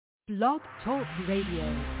Blog Talk Radio.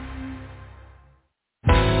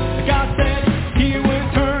 God said he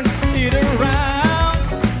would turn it around.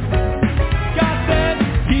 God said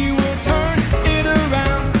he would turn it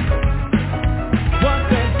around. What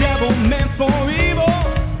the devil meant for evil,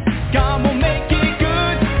 God will make it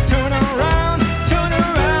good. Turn around, turn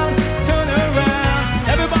around, turn around.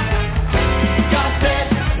 Everybody, God said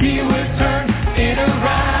he would turn it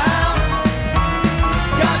around.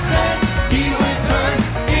 God said he would turn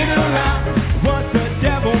it around. What the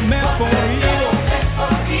devil meant for evil,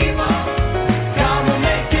 God will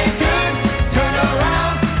make it good. Turn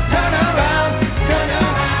around, turn around, turn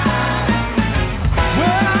around.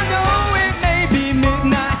 Well, I know it may be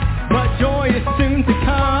midnight, but joy is soon to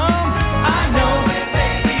come. I know it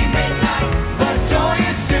may be midnight, but joy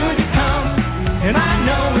is soon to come. And I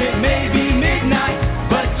know it may be midnight,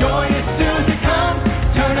 but joy is soon to come.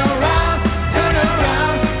 Turn around, turn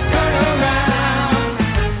around, turn around.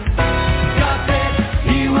 God said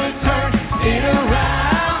he would turn it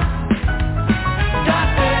around. God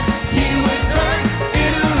said he would turn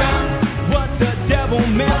it around. What the devil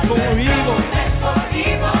meant for evil,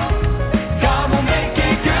 God will make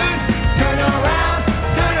it good. Turn around,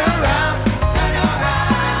 turn around, turn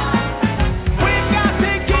around. We've got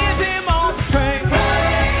to give him all the praise.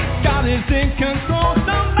 God is in control.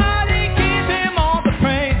 Somebody give him all the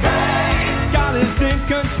praise. God is in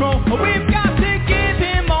control. We've got to give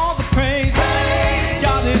him all the praise.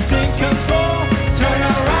 God is in control. Turn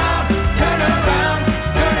around, turn around,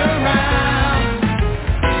 turn around.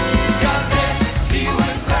 God said he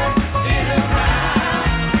would turn it around.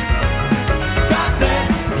 God said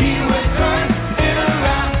he would turn it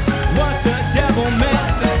around. What the devil meant,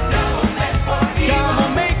 God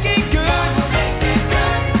will make it good.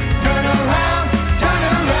 Turn around, turn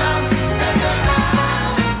around, turn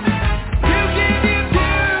around. He'll give you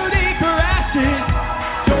beauty for ashes,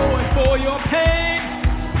 joy for your pain,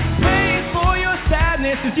 praise for your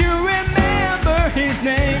sadness as you remember his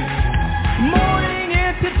name. Mourning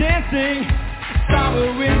into dancing, sorrow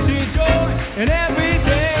into joy, and every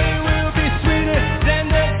day will be sweeter than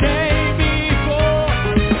the day before.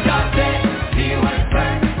 God said he would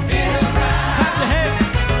turn it around. Clap your hands.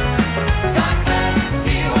 God said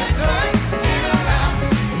he would turn it around.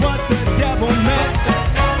 What the devil meant,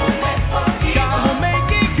 God will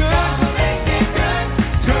make it good.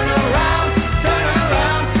 Turn around, turn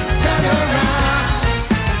around, turn around.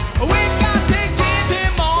 We've got to give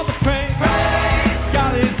him all the praise.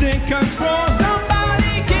 God is in control.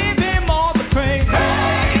 Somebody give him all the praise.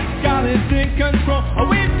 God is in control.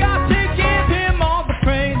 We've got to give him all the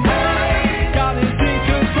praise. God is in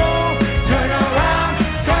control. Turn around,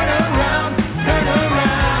 turn around, turn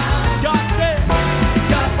around. God said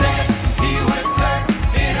he would turn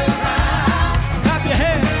it around. Clap your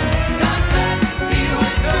hands. God said he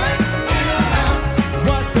would turn it around.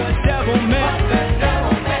 What the devil meant,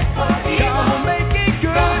 God will make it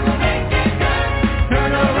good.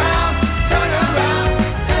 Turn around, turn around,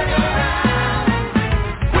 turn around.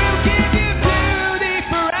 We'll give you beauty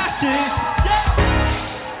for ashes,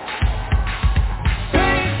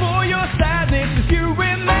 praise for your sadness as you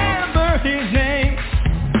remember his name.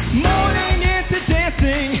 Mourning into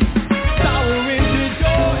dancing, sorrow into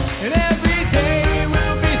joy, and every day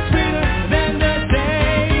will be sweeter than the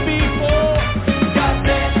day before. God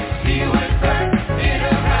said he would turn it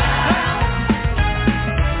around.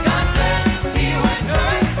 God said he would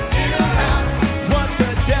turn it around. What the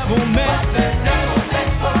devil meant,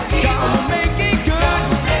 God will make it good.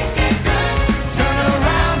 Turn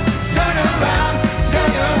around, turn around,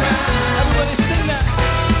 turn around. Everybody sing that.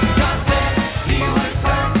 God said he would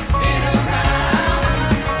turn it around.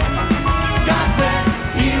 God said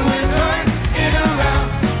he would turn it around.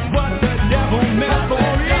 What the devil meant for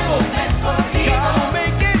evil, God will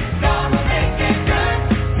make it good.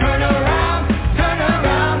 Turn around, turn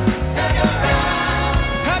around, turn around.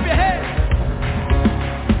 Clap your hands.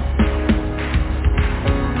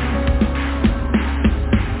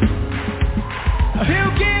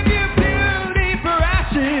 He'll give you beauty for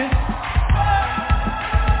ashes.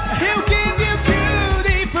 He'll give you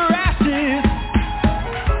beauty for ashes.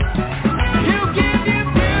 He'll give you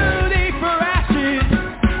beauty for ashes,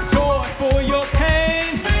 joy for your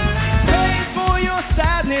pain, praise for your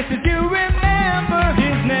sadness as you remember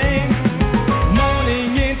his name.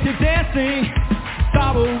 Mourning into dancing,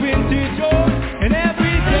 sorrow into joy, and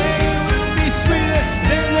every day will be sweeter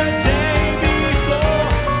than the day before.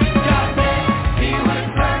 God said he would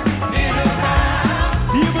turn it around.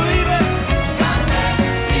 Do you believe it? God said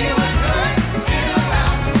he would turn it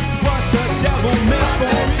around. What the devil meant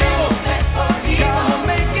for evil, God will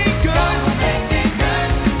make it good.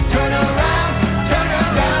 Turn around, turn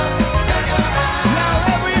around,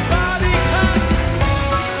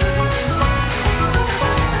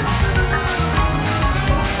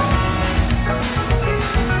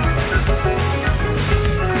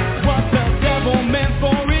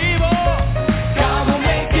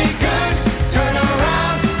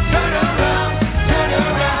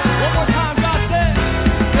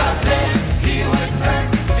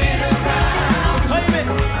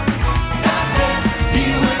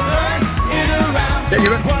 What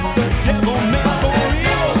the devil meant for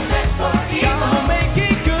evil, God will make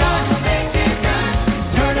it good.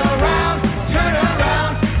 Turn around, turn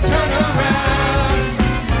around, turn around.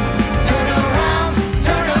 Turn around,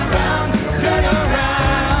 turn around, turn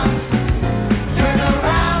around. Turn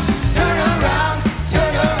around, turn around,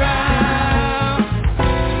 turn around.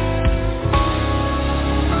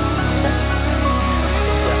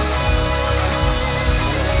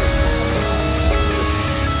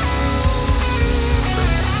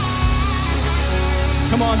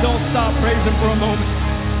 Come on, don't stop praising for a moment.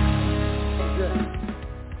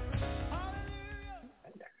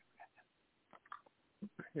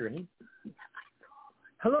 You ready?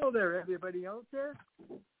 Hello there, everybody out there.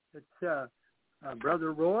 It's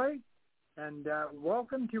Brother Roy, and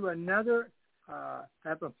welcome to another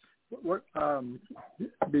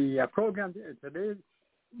the program today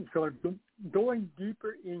is called Going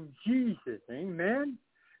Deeper in Jesus. Amen.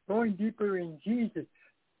 Going deeper in Jesus.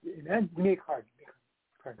 Amen. Give me a card.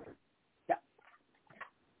 Yeah.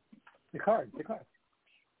 The card.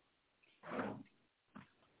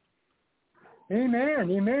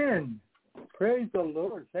 Amen. Praise the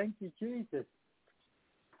Lord. Thank you, Jesus.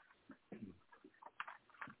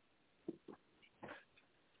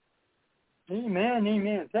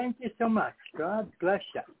 Amen. Thank you so much. God bless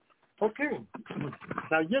you. Okay.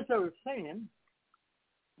 Now, just as I was saying,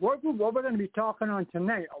 what we're going to be talking on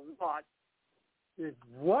tonight a lot is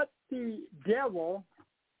what the devil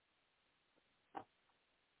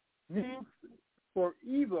means for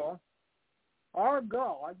evil. Our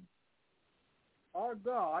God,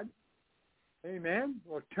 amen,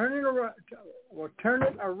 will turn it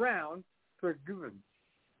around for good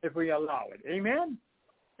if we allow it. Amen?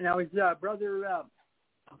 Now, it's Brother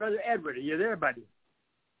Edward. Are you there, buddy?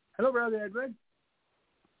 Hello, Brother Edward.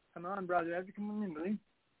 Come on, Brother Edward. Come on in, buddy.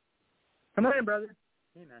 Come on in, brother.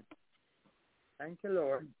 Amen. Thank you,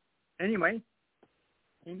 Lord. Anyway,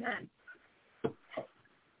 amen.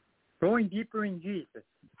 Going deeper in Jesus.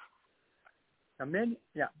 Now,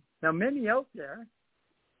 many out there,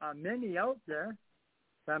 I'm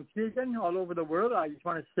speaking all over the world. I just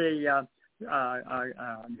want to say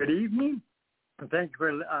good evening. Thank you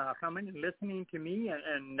for coming and listening to me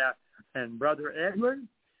and Brother Edward.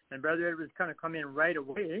 And Brother Edward's going to come in right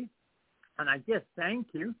away. And I just thank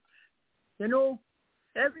you. You know,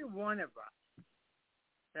 every one of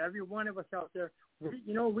us out there,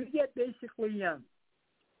 we get basically,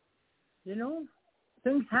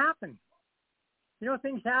 things happen.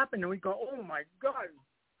 Things happen, and we go, oh my God,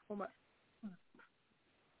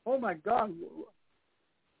 what am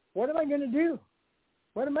I going to do?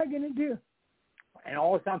 And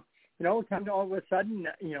all of a sudden,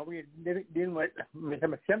 we're dealing with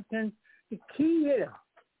some symptoms. The key is,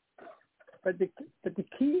 but the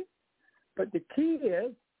key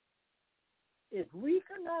is we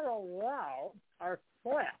cannot allow our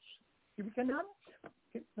flesh. We cannot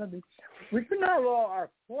allow our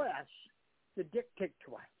flesh to dictate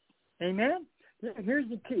to us. Amen? Here's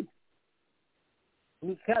the key.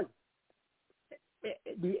 Because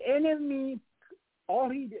the enemy, all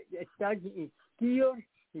he does is steals,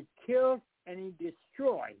 he kills, and he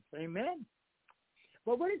destroys. Amen?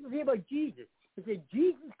 But what does it say about Jesus? It says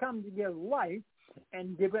Jesus comes to give life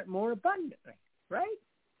and give it more abundantly. Right?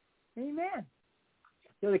 Amen.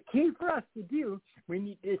 So the key for us to do, we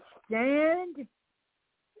need to stand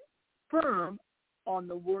firm on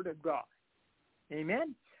the Word of God.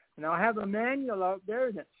 Amen. And I have a manual out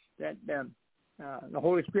there that the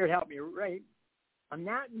Holy Spirit helped me write. On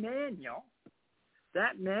that manual,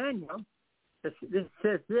 this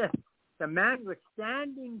says this: the manual is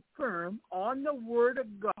standing firm on the Word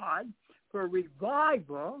of God for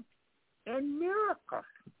revival and miracles.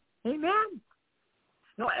 Amen.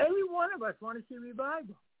 Now, every one of us want to see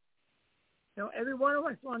revival. Every one of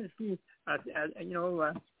us want to see,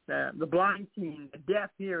 the blind seeing, the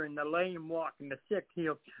deaf hearing, the lame walking, the sick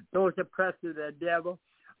healed. Those oppressed of the devil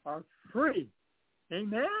are free.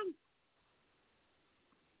 Amen?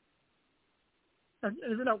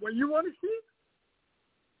 Isn't that what you want to see?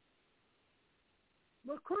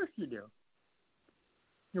 Well, of course you do.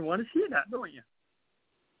 You want to see that, don't you?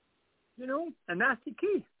 And that's the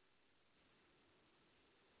key.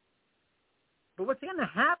 But what's going to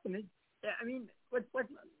happen is, what's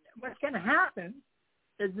going to happen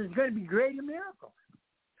is there's going to be greater miracles.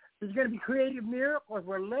 There's going to be creative miracles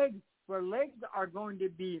where legs are going to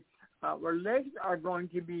be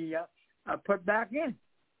put back in,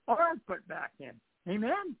 arms put back in.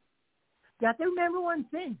 Amen. You have to remember one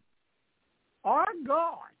thing: our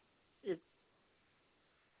God is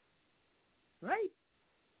right.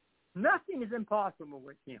 Nothing is impossible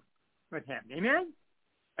with Him. Amen.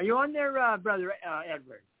 Are you on there, Brother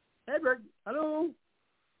Edward? Edward, hello.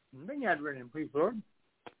 Bring Edward in, please, Lord.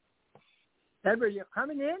 Edward, you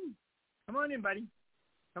coming in? Come on in, buddy.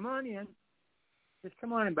 Come on in. Just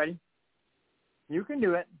come on in, buddy. You can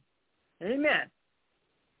do it. Amen.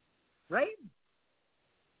 Right?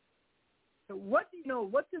 So what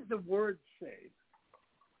does the word say?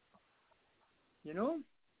 You know?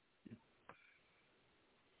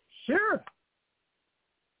 Sure.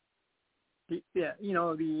 The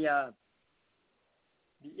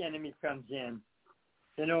enemy comes in,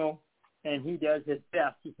 and he does his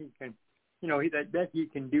best he can, the best he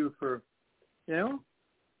can do for,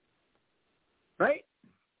 right?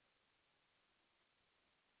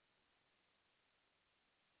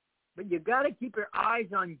 But you got to keep your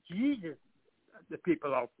eyes on Jesus, the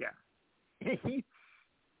people out there.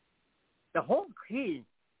 The whole key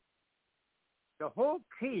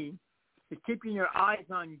is keeping your eyes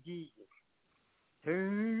on Jesus.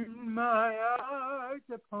 Turn my eyes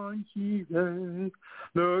upon Jesus,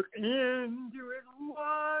 look into his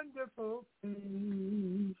wonderful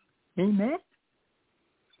face. Amen.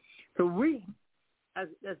 So we, as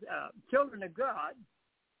children of God,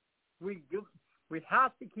 we've got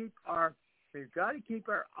to keep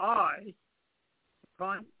our eyes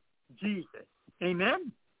upon Jesus.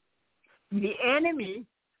 Amen. The enemy,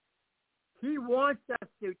 he wants us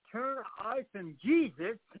to turn our eyes from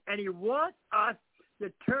Jesus, and he wants us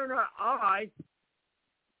to turn our eyes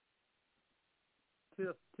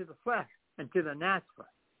to the flesh and to the natural.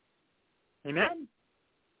 Amen?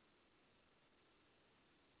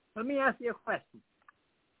 Let me ask you a question.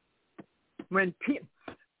 When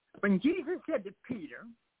Jesus said to Peter,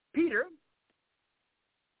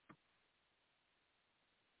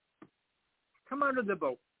 come out of the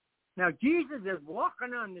boat. Now, Jesus is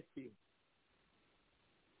walking on the sea.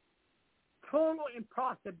 Total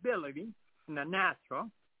impossibility in the natural.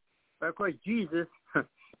 But, of course, Jesus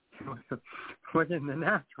was in the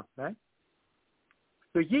natural, right?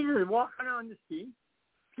 So Jesus is walking on the sea.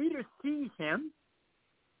 Peter sees him,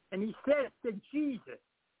 and he says to Jesus,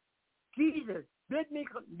 Jesus, bid me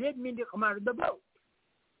to come out of the boat.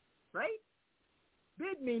 Right?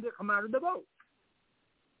 Bid me to come out of the boat.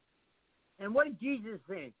 And what did Jesus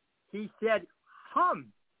say? He said,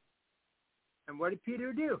 come. And what did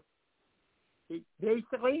Peter do? He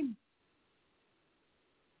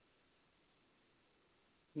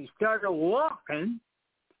started walking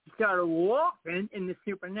in the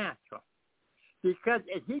supernatural. Because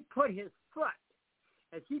as he put his foot,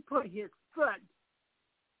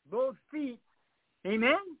 both feet,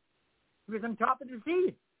 amen, he was on top of the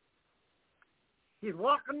sea. He's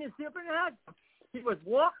walking the supernatural. He was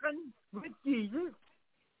walking with Jesus,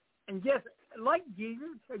 and just like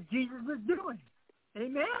Jesus was doing.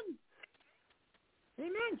 Amen?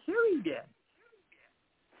 Amen. Sure he did.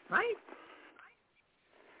 Right?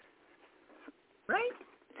 Right?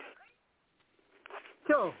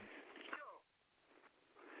 So,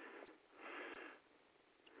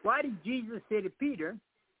 why did Jesus say to Peter,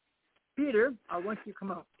 I want you to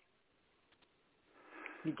come out?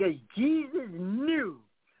 Because Jesus knew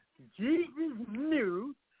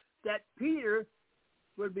that Peter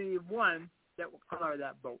would be the one that will come out of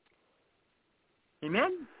that boat.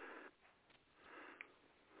 Amen?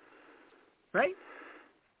 Right?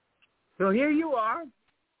 So here you are.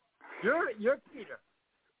 You're Peter.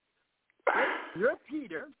 You're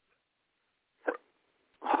Peter.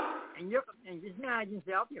 And just imagine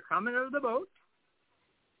yourself, you're coming out of the boat.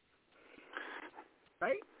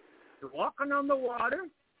 Right? You're walking on the water.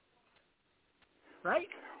 Right?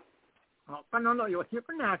 Walking on your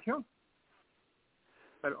supernatural.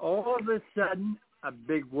 But all of a sudden, a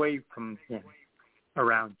big wave comes in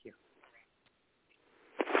around you.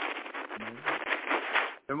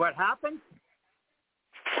 And what happened?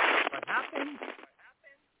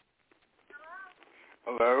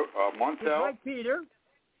 Hello, Montel. Just like Peter.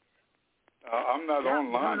 I'm not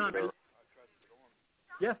online.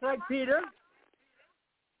 Just like Peter.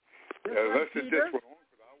 Unless it just went on,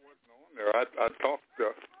 because I wasn't on there. I talked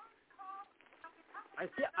to...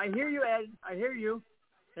 I hear you, Ed. I hear you.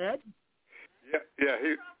 Ed? Yeah,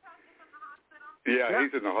 he's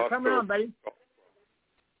in the hospital. Come on, buddy.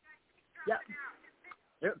 Yeah.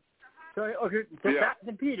 So back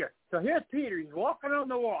to Peter. So here's Peter. He's walking on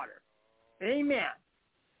the water. Amen.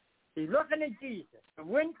 He's looking at Jesus. The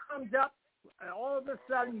wind comes up, and all of a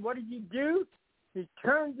sudden, what does he do? He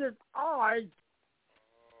turns his eyes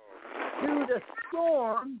to the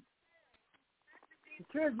storm. He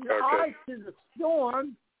turns his eyes to the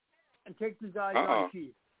storm and takes his eyes on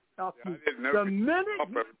Jesus. The minute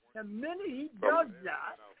he does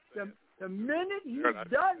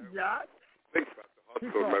that,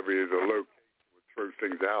 So maybe it's a low would throw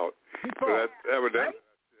things out. So that's evident. Right?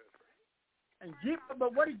 And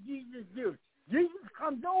but what did Jesus do? Jesus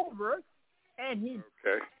comes over and he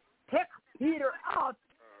picks Peter out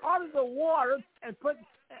of the water and puts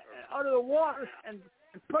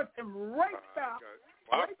him right back.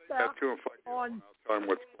 Well, right back on. I'll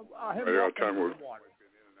tell him we're in and out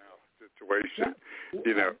situation. Yeah.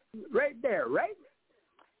 You know. Right there, right?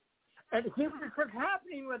 And see what's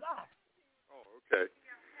happening with us. Oh, okay.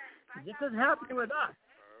 This is happening with us.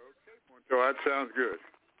 Okay. So that sounds good.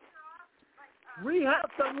 We have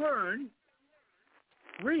to learn.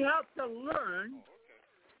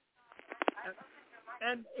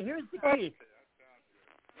 And here's the key.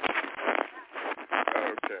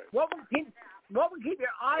 Okay. What will keep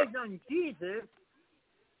your eyes on Jesus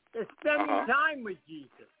is spending time with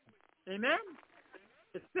Jesus. Amen?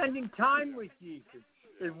 It's spending time with Jesus.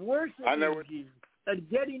 It's worshiping Jesus. And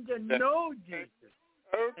getting to know Jesus.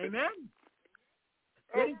 Okay. Amen?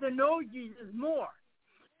 Getting to know Jesus more.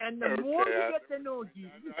 And the more you get to know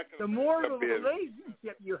Jesus, the more of a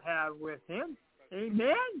relationship you have with him.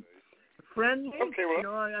 Amen? Friendly. Okay, well, you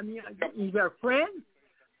know, I mean, he's our friend.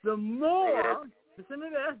 The more, listen to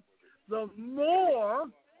this, the more.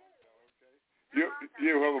 You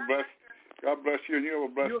have a blessed, God bless you, and you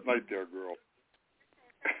have a blessed night there, girl.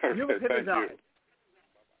 You will keep his eyes.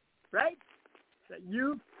 Right? That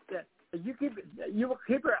you will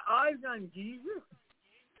keep your eyes on Jesus,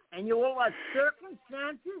 and you won't let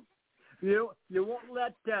circumstances, you won't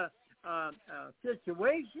let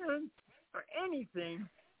situations or anything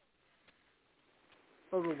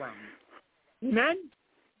overwhelm you. Amen?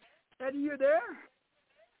 Eddie, you there?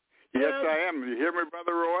 Yes, I am. You hear me,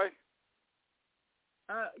 Brother Roy?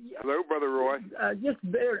 Yeah. Hello, Brother Roy. Just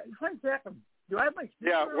bear. 1 second. Do I have my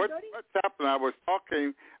speaker on, what's happened? I was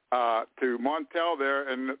talking to Montel there,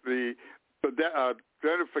 and the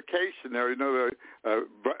identification there. You know,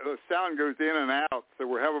 the sound goes in and out, so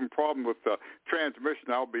we're having a problem with the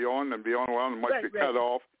transmission. I'll be on and be on. Well, it might be cut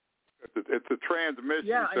off. It's a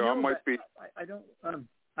transmission, so I might be. I don't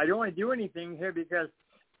want to do anything here because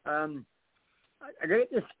I got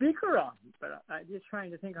the speaker on, but I'm just trying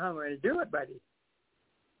to think how I'm going to do it, buddy.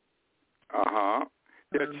 Yeah,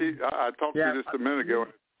 I talked to you just a minute ago, and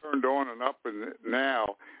it turned on and up and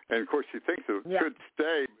now, and of course she thinks it should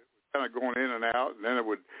stay, kind of going in and out, and then it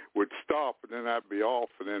would stop, and then that'd be off,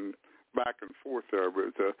 and then back and forth there.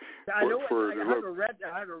 But I have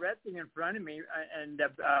a red thing in front of me, and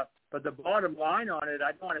but the bottom line on it,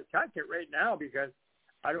 I don't want to touch it right now because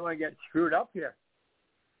I don't want to get screwed up here.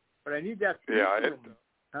 But I need that speaker.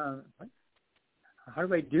 How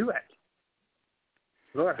do I do it?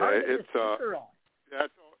 Lord, how do I get the speaker on?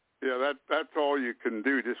 That's all you can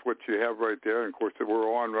do, just what you have right there. And, of course,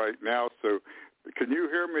 we're on right now. So can you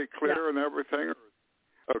hear me clear and everything?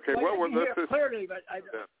 Okay, I can hear clearly, but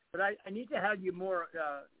I need to have you more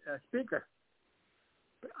speaker.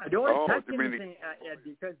 I don't want to touch anything, Ed,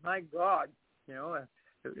 because, my God, I don't want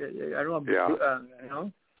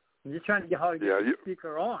to, I'm just trying to get how to get the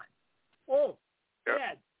speaker on. Oh,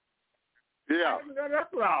 Ed. Yeah. I haven't got it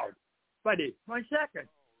up loud, buddy. 1 second.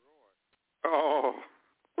 Oh,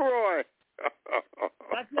 Roy.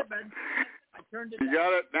 That's it, man. I turned it down. You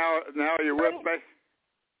got it? Now you're with me?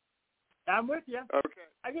 I'm with you. Okay.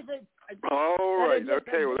 I guess all right.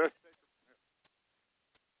 Okay. Well,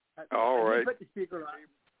 that's all right. Put the speaker on.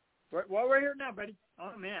 Well, we're here now, buddy.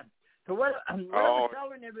 Oh, man. So what I was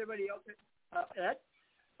telling everybody else, Ed,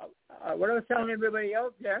 what I was telling everybody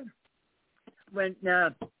else there, when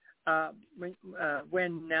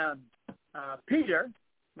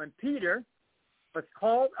Peter was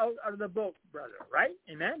called out of the boat, brother, right?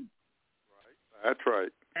 Amen? Right. That's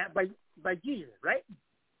right. By Jesus, right?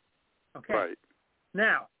 Okay. Right.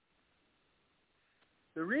 Now,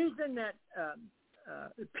 the reason that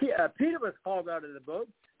Peter was called out of the boat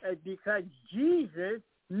is because Jesus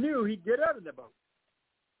knew he'd get out of the boat.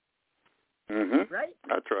 Mm-hmm. Right?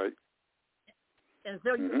 That's right. And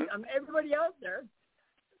so everybody out there,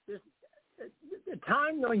 the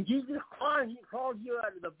time when Jesus calls you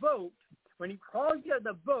out of the boat, when he calls you out of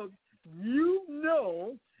the boat, you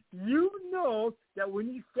know that when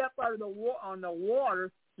you step out of on the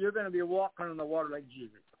water, you're going to be walking on the water like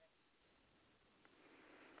Jesus.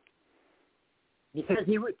 Because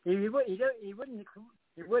he wouldn't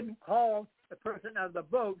call the person out of the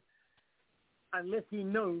boat unless he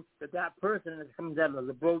knows that person is comes out of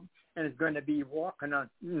the boat and is going to be walking on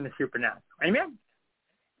in the supernatural. Amen?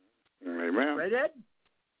 Amen. Right, Ed?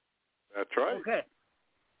 That's right. Okay.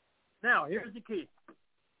 Now, here's the key.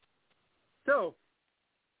 So,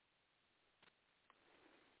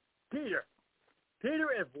 Peter, Peter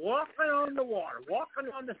is walking on the water,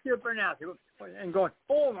 walking on the supernatural, and going,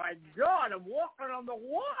 oh, my God, I'm walking on the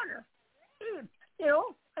water. You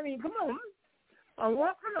know, I mean, come on. I'm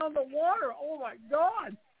walking on the water. Oh, my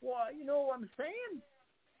God. Well, you know what I'm saying?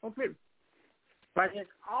 Okay. But his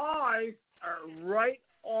eyes are right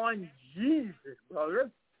on Jesus,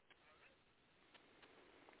 brother.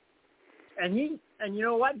 And you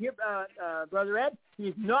know what, Brother Ed?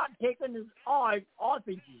 He's not taking his eyes off of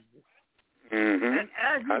Jesus. Mm-hmm.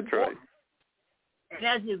 That's right. And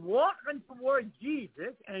as he's walking toward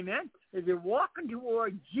Jesus, amen, as he's walking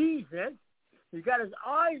toward Jesus, he's got his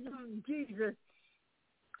eyes on Jesus.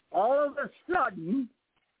 All of a sudden,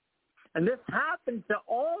 and this happens to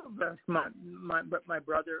all of us, my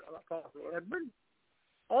brother, Apostle Edward,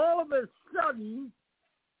 all of a sudden,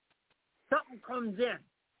 something comes in.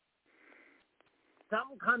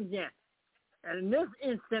 Something comes in. And in this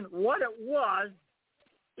instant, what it was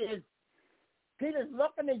is Peter's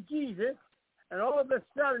looking at Jesus, and all of a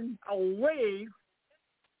sudden, a wave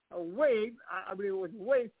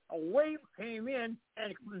came in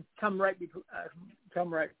and come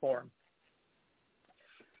right for him.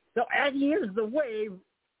 So as he hears the wave,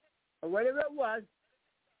 or whatever it was,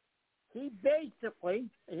 he basically,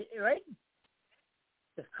 right,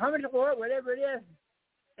 is coming toward whatever it is,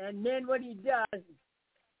 and then what he does,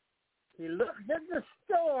 he looks at the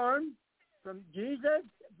storm from Jesus,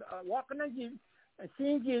 walking on Jesus, and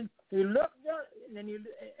seeing Jesus. He looks up,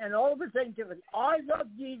 and all of a sudden, he took his eyes off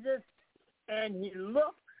Jesus, and he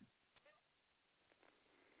looked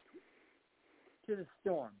to the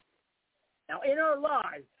storm. Now, in our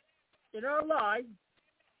lives,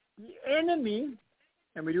 the enemy,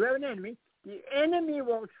 and we do have an enemy, the enemy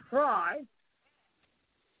will try.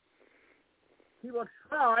 He will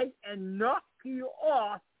try and knock you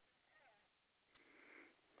off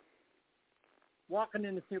walking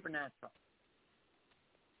in the supernatural.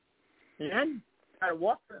 And try to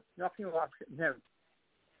knock you off. No.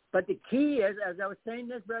 But the key is, as I was saying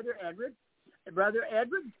this, Brother Edward,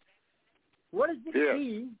 what is the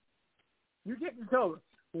key? You get this over.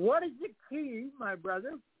 What is the key, my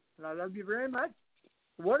brother? And I love you very much.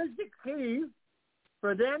 What is the key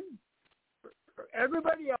for them, for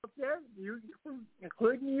everybody out there, you,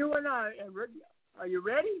 including you and I, Edward? Are you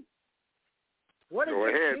ready? What is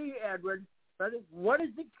the key, Edward? Brother, what is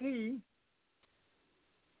the key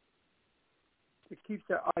that keeps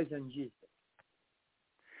our eyes on Jesus?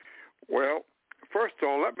 Well, first of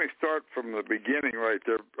all, let me start from the beginning right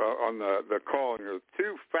there on the calling. There are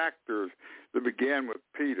two factors that began with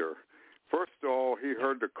Peter. First of all, he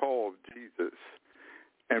heard the call of Jesus.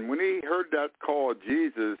 And when he heard that call of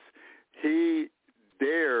Jesus, he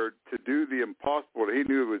dared to do the impossible. He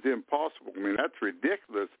knew it was impossible. I mean, that's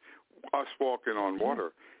ridiculous, us walking on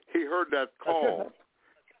water. He heard that call.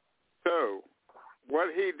 So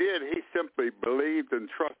what he did, he simply believed and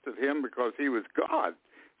trusted him because he was God.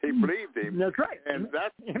 He believed him. That's right. And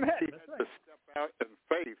that's he had to step out in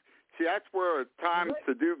faith. See, that's where at times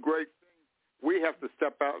to do great things, we have to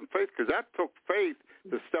step out in faith, because that took faith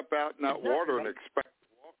to step out in that water and expect to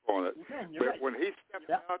walk on it. But when he stepped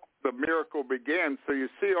out, the miracle began. So you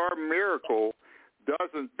see, our miracle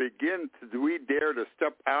doesn't begin do we dare to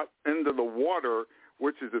step out into the water,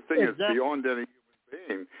 which is the thing that's beyond any human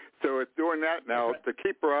being. So it's doing that now. To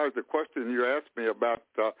keep our eyes, the question you asked me about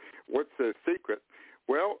what's the secret.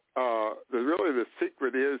 Well, really the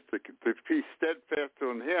secret is to be steadfast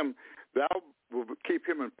on him. Thou will keep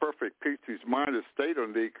him in perfect peace whose mind is stayed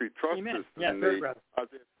on thee, who trusts in thee,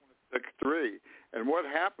 Isaiah 26:3. And what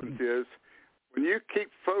happens is, when you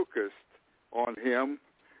keep focused on him,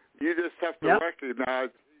 you just have to recognize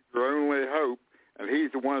he's your only hope, and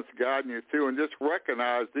he's the one that's guiding you through. And just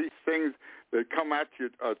recognize these things that come at you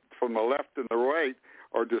from the left and the right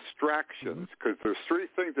are distractions, because there's three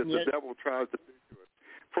things that the devil tries to do to us.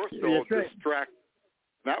 First of all, distract.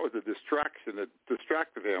 That was a distraction that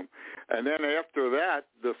distracted him. And then after that,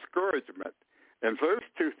 discouragement. And if those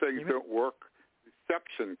two things don't work,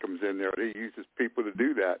 deception comes in there. He uses people to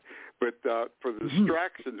do that. But for the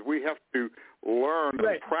distractions, we have to learn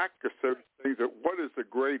and practice those things. What is the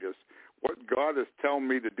greatest? What God is telling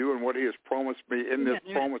me to do and what he has promised me in this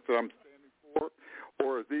promise that I'm standing for?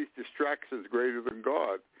 Or are these distractions greater than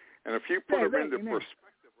God? And if you put them into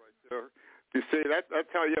perspective right there, you see,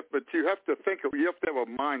 that's how you have, but you have to think, you have to have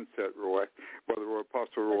a mindset, Roy, Brother Roy,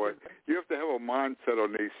 Apostle Roy. You have to have a mindset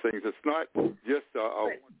on these things. It's not just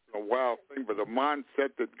a wow thing, but a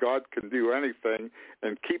mindset that God can do anything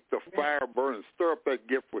and keep the fire burning, stir up that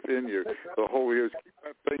gift within you. The Holy Ghost, keep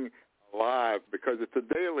that thing alive, because it's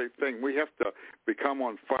a daily thing. We have to become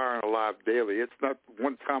on fire and alive daily. It's not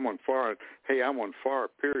one time on fire and, hey, I'm on fire,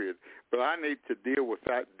 period. But I need to deal with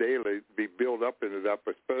that daily, be built up in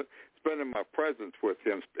it, spending my presence with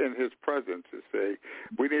him, in his presence, you see.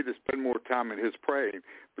 We need to spend more time in his praying,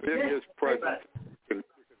 but in his presence, you can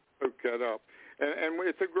soak that up. And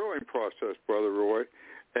it's a growing process, Brother Roy,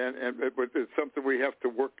 but it's something we have to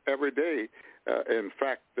work every day. In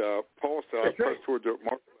fact, Paul said, I press towards the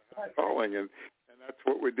mark of the calling, and that's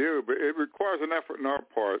what we do. But it requires an effort on our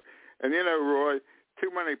part. And, you know, Roy, too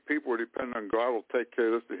many people depend on God will take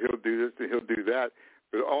care of this, and he'll do this, and he'll do that.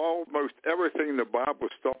 But almost everything in the Bible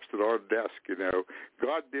stops at our desk, you know.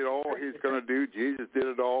 God did all he's going to do. Jesus did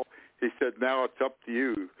it all. He said, now it's up to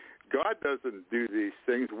you. God doesn't do these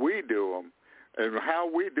things. We do them. And how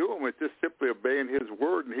we do them is just simply obeying his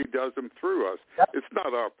word, and he does them through us. It's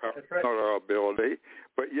not our power, it's not our ability,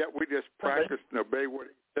 but yet we just practice and obey what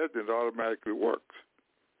he says, and it automatically works.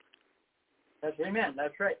 Amen.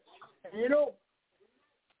 That's right. And, you know,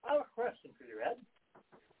 I have a question for you, Ed.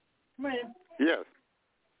 Come on in. Yes.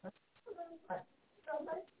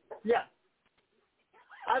 Yeah.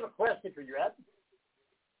 I have a question for you, Ed.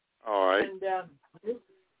 All right. And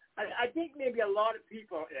I think maybe a lot of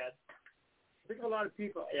people, Ed,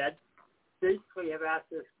 basically have asked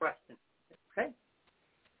this question. Okay?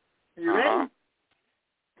 Are you ready?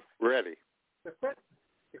 Ready. The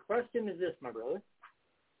question is this, my brother.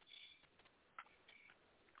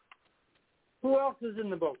 Who else is in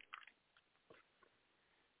the boat?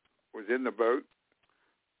 Was in the boat?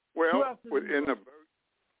 Well, in the boat.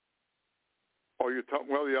 Oh, you're talking,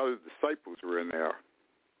 well, the other disciples were in there.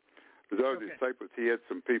 The other disciples, he had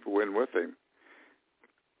some people in with him.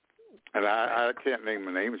 And I can't name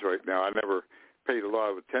the names right now. I never paid a lot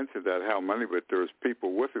of attention to that, how many, but there was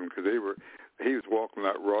people with him because he was walking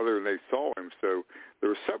that water and they saw him. So there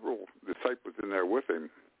were several disciples in there with him.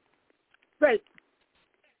 Great.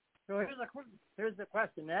 So here's the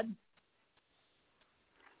question, Ed.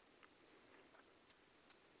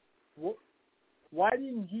 Why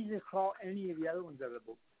didn't Jesus call any of the other ones out of the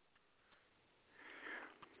boat?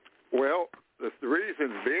 Well, the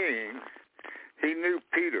reason being, he knew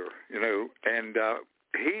Peter, you know, and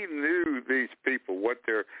he knew these people, what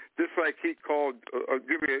they're, just like he called, I'll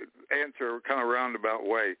give you an answer kind of roundabout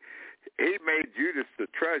way. He made Judas the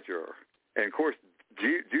treasurer. And, of course,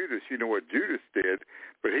 Judas, you know what Judas did,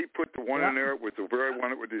 but he put the one in there with the very one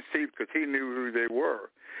that would deceive because he knew who they were.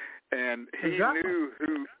 And he knew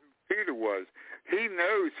who Peter was. He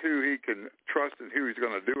knows who he can trust and who he's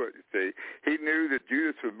going to do it, you see. He knew that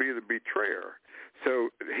Judas would be the betrayer. So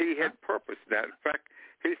he had purpose in that. In fact,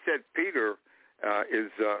 he said Peter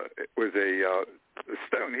was a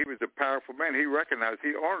stone. He was a powerful man. He recognized,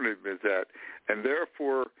 he honored him as that. And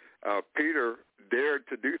therefore, Peter dared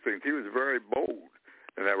to do things. He was very bold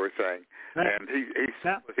in everything. And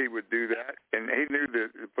he would do that. And he knew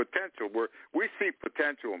the potential. Where we see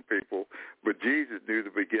potential in people, but Jesus knew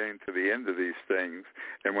the beginning to the end of these things.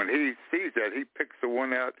 And when he sees that, he picks the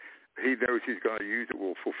one out he knows he's going to use it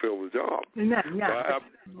will fulfill the job. Yeah.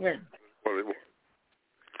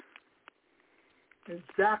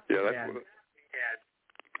 Exactly. Yeah, that's what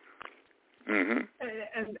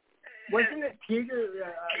And wasn't it Peter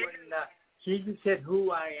when Jesus said,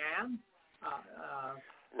 "Who I am"?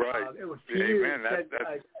 Right. It was Peter Amen. who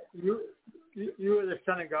said, "You are the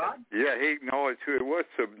Son of God." Yeah, he acknowledged who it was.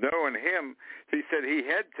 So knowing him, he said he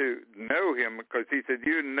had to know him because he said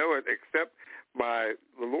you didn't know it except by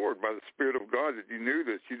the Lord, by the Spirit of God, that you knew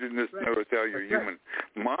this. You didn't just know it out of your human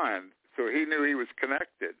mind. So he knew he was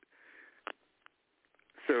connected.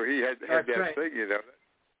 So he had that thing, you know.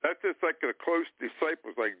 That's just like the close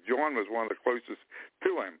disciples, like John was one of the closest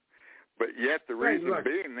to him. But yet the reason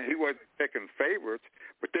being, he wasn't picking favorites,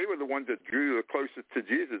 but they were the ones that drew the closest to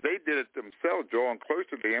Jesus. They did it themselves, drawing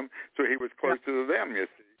closer to him, so he was closer to them, you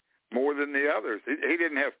see, more than the others. He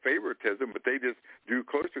didn't have favoritism, but they just drew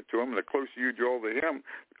closer to him, and the closer you draw to him,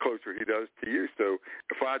 the closer he does to you. So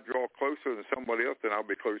if I draw closer than somebody else, then I'll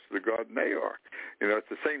be closer to God than they are. You know, it's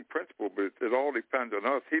the same principle, but it all depends on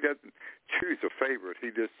us. He doesn't choose a favorite. He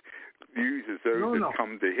just uses those that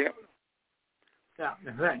come to him. Yeah,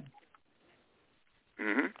 right.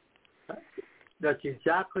 Mm-hmm. That's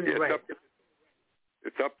exactly right.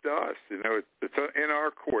 It's up to us. You know, it's in our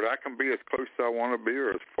court. I can be as close as I want to be or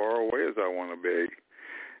as far away as I want to be.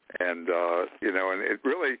 And, you know, and it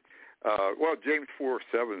really, James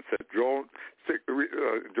 4:7 said, draw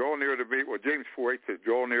near to me. Well, James 4:8 says,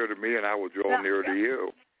 draw near to me and I will draw near to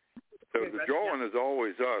you. So the drawing is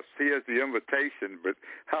always us. He has the invitation, but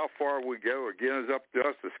how far we go, again, is up to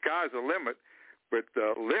us. The sky's the limit. But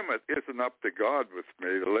the limit isn't up to God with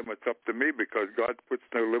me. The limit's up to me because God puts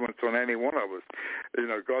no limits on any one of us.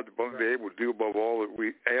 God's abundantly able to do above all that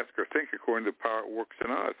we ask or think according to the power that works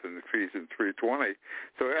in us in Ephesians 3:20.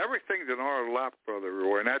 So everything's in our lap, Brother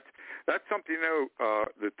Roy, and that's something,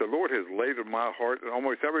 that the Lord has laid in my heart. And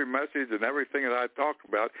almost every message and everything that I talk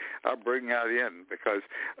about, I bring that in because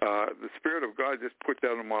the Spirit of God just put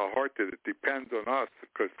that in my heart that it depends on us,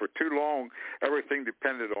 because for too long everything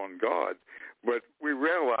depended on God. But we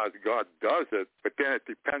realize God does it, but then it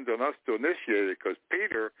depends on us to initiate it, because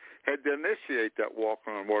Peter had to initiate that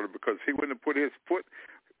walking on water, because he wouldn't have put his foot,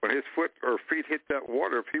 when his foot or feet hit that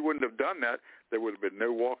water, if he wouldn't have done that, there would have been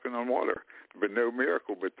no walking on water. There would have been no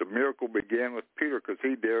miracle. But the miracle began with Peter because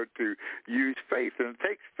he dared to use faith. And it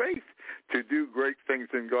takes faith to do great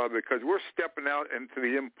things in God, because we're stepping out into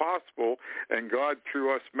the impossible, and God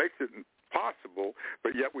through us makes it possible,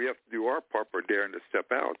 but yet we have to do our part by daring to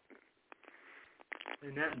step out.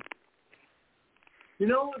 Amen.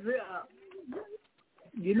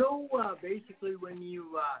 Basically when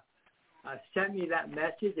you sent me that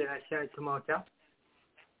message and I sent it to Motel.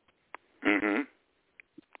 Mm-hmm.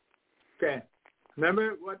 Okay.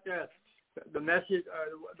 Remember what the message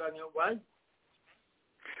was?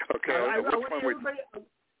 Okay. I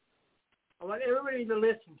want everybody to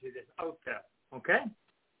listen to this out there. Okay.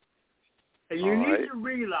 And you need to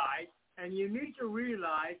realize the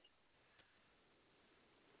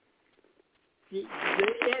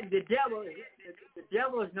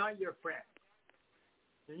devil is not your friend.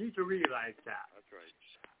 You need to realize that. That's right.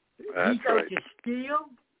 He's out to steal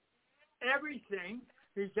everything.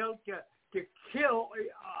 He's out to kill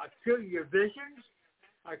your visions,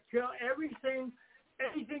 kill everything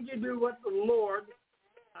to do what the Lord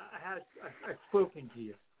has spoken to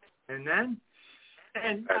you. Amen.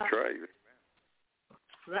 And that's right.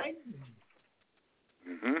 Right.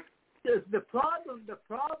 Mm-hmm. The problem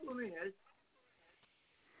is,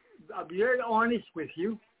 I'll be very honest with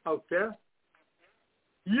you out there.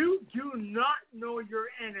 You do not know your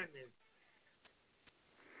enemies.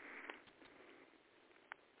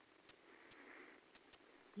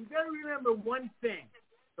 You got to remember one thing.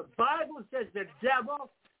 The Bible says the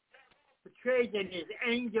devil portrays in his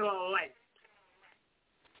angel of light.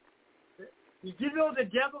 Did you know the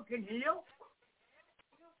devil can heal?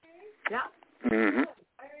 Yeah. Mm-hmm.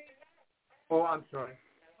 Oh, I'm sorry.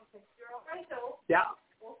 Okay, you're all right though. Yeah.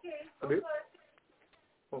 Okay, so good.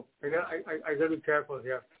 Oh, I got to be careful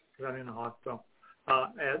here because I'm in the hospital.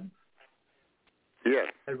 Ed?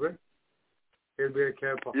 Yes. Edward? You're very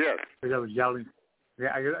careful. Yes. Because I was yelling.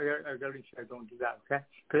 Yeah, I got to be sure I don't do that, okay?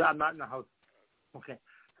 Because I'm not in the house. Okay.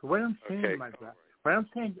 So what I'm saying, my brother, what I'm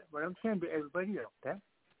saying to everybody out there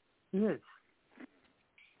is,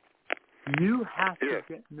 you have to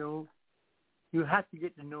get to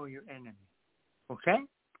know your enemy. Okay?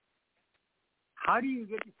 How do we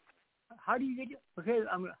get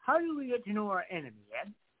to know our enemy,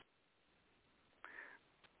 Ed?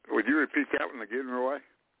 Would you repeat that one again, Roy?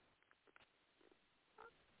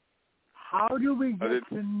 How do we get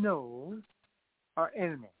to know our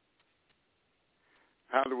enemy?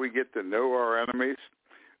 How do we get to know our enemies?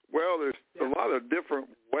 Well, there's a lot of different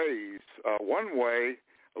ways. One way,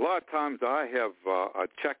 a lot of times I have a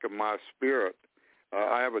check of my spirit.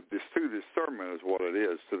 I have discernment is what it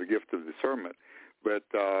is, to the gift of discernment. But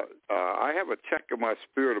I have a check of my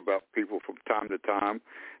spirit about people from time to time,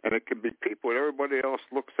 and it can be people that everybody else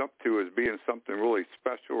looks up to as being something really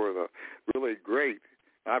special or really great.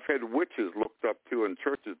 I've had witches looked up to in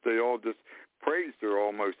churches. They all just praised her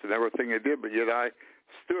almost and everything they did, but yet I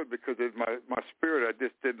stood because in my spirit I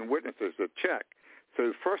just didn't witness as a check.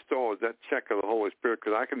 So first of all is that check of the Holy Spirit,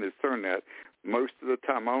 because I can discern that most of the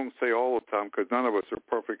time. I don't say all the time because none of us are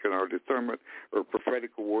perfect in our discernment or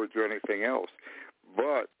prophetical words or anything else.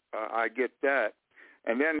 But I get that.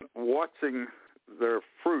 And then watching their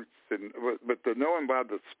fruits, but the knowing by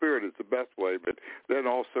the Spirit is the best way, but then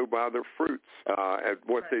also by their fruits and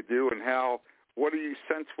what they do and how. What do you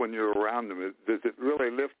sense when you're around them? Does it really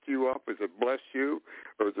lift you up? Does it bless you?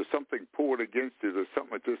 Or is there something pulled against you? Is there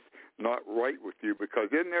something that's just not right with you?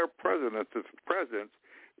 Because in their presence,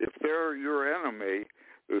 if they're your enemy,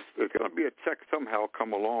 there's going to be a check somehow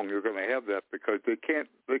come along. You're going to have that because they can't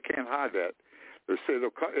hide that. They say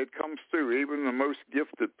it comes through even the most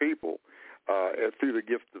gifted people through the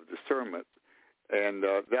gift of discernment. And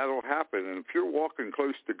that'll happen. And if you're walking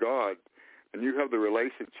close to God, and you have the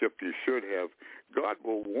relationship you should have, God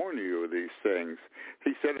will warn you of these things.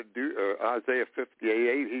 He said in Isaiah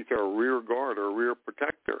 58:8, he's our rear guard, our rear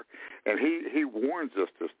protector. And he warns us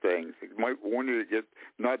of things. He might warn you to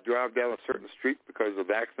not drive down a certain street because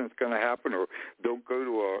an accident's going to happen, or don't go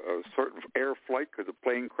to a certain air flight because a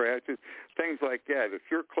plane crashes, things like that. If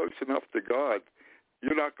you're close enough to God,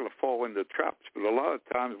 you're not going to fall into traps. But a lot of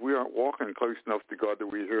times we aren't walking close enough to God that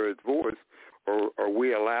we hear his voice, or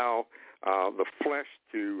we allow the flesh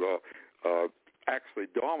to actually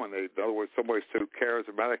dominate. In other words, somebody's so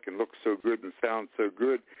charismatic and looks so good and sounds so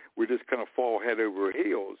good, we just kind of fall head over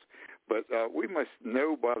heels. But we must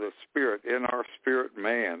know by the Spirit, in our spirit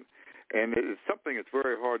man, and it's something that's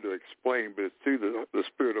very hard to explain, but it's through the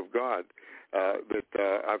Spirit of God that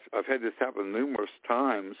I've had this happen numerous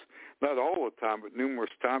times, not all the time, but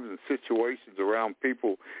numerous times in situations around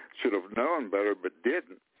people should have known better but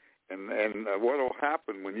didn't. And what will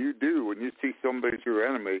happen when you see somebody's your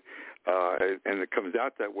enemy, and it comes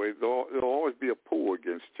out that way, there'll always be a pull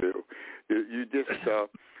against you. You just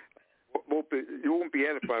you won't be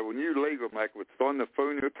edified when you lay them, like if it's on the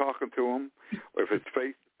phone you're talking to them, or if it's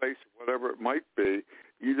face to face, whatever it might be.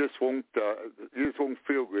 You just won't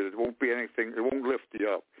feel good. It won't be anything. It won't lift you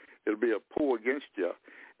up. It'll be a pull against you.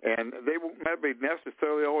 And they won't maybe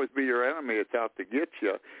necessarily always be your enemy that's out to get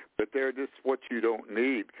you, but they're just what you don't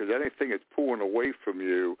need, because anything that's pulling away from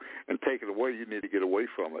you and taking away, you need to get away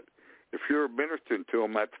from it. If you're ministering to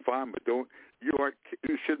them, that's fine, but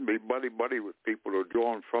you shouldn't be buddy with people who are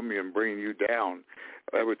drawing from you and bringing you down.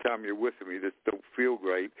 Every time you're with them, you just don't feel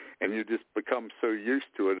great, and you just become so used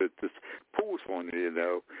to it, it just pulls on you, you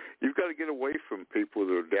know. You've got to get away from people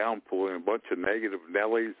that are down pulling, a bunch of negative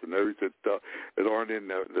Nellies and those that aren't in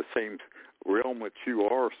the same realm that you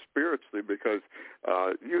are spiritually, because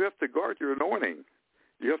you have to guard your anointing.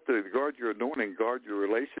 You have to guard your anointing, guard your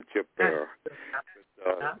relationship there.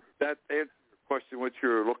 That answers your question, what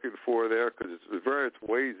you're looking for there, because there's various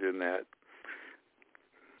ways in that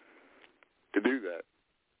to do that.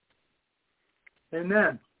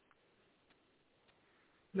 Amen.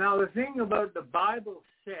 Now, the thing about the Bible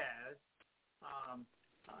says,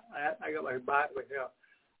 I got my Bible here.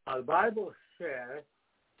 The Bible says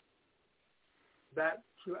that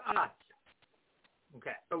to us,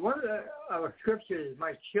 okay, but one of our scriptures is,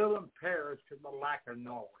 my children perish for the lack of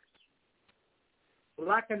knowledge. The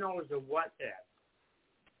lack of knowledge of what, Ed?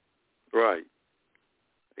 Right.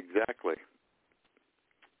 Exactly.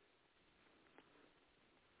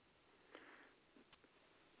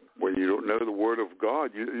 When you don't know the Word of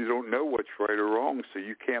God, you don't know what's right or wrong, so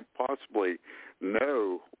you can't possibly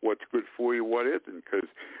know what's good for you, what isn't, because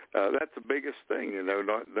that's the biggest thing, you know,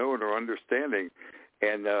 not knowing or understanding.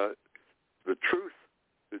 And the truth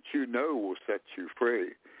that you know will set you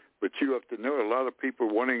free. But you have to know, a lot of people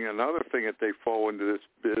wanting another thing that they fall into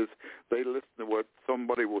this is they listen to what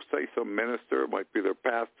somebody will say, some minister, it might be their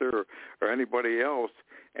pastor or anybody else,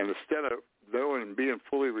 and instead of knowing and being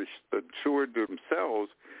fully assured to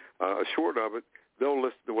themselves, assured of it, they'll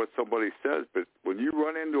listen to what somebody says. But when you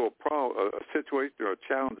run into a situation or a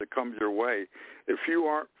challenge that comes your way, if you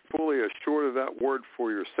aren't fully assured of that word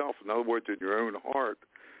for yourself, in other words, in your own heart,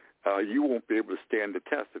 you won't be able to stand the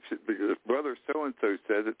test. If brother so-and-so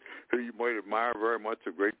says it, who you might admire very much,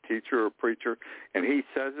 a great teacher or preacher, and he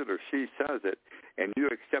says it or she says it, and you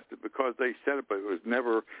accept it because they said it, but it was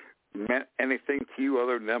never meant anything to you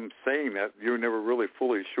other than them saying that, you're never really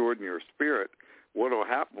fully assured in your spirit, what will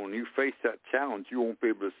happen when you face that challenge, you won't be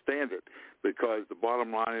able to stand it, because the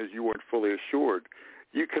bottom line is you weren't fully assured.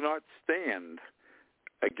 You cannot stand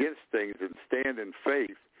against things and stand in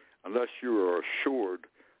faith unless you are assured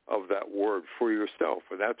of that word for yourself.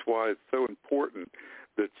 And that's why it's so important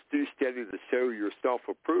that you study to show yourself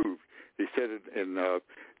approved. He said in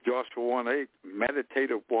Joshua 1:8,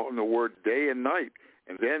 meditate upon the word day and night,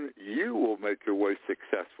 and then you will make your way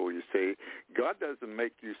successful, you see. God doesn't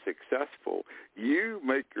make you successful. You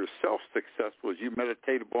make yourself successful as you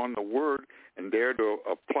meditate upon the word and dare to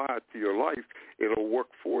apply it to your life. It'll work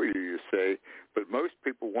for you, you see. But most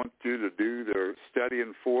people want you to do their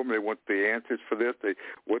studying for them. They want the answers for this.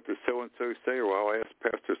 What does so-and-so say? Or I'll ask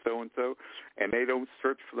Pastor so-and-so. And they don't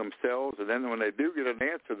search for themselves. And then when they do get an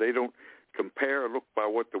answer, they don't compare or look by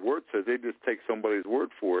what the word says. They just take somebody's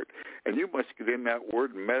word for it. And you must get in that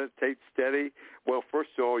word and meditate, study. Well,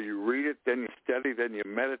 first of all, you read it, then you study, then you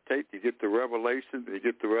meditate. You get the revelations, and you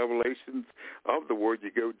get the revelations of the word.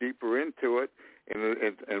 You go deeper into it.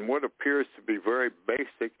 And what appears to be very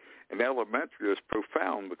basic and elementary is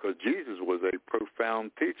profound, because Jesus was a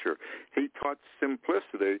profound teacher. He taught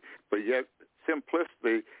simplicity, but yet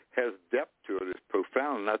simplicity has depth to it. It's profound.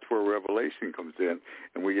 found, and that's where revelation comes in,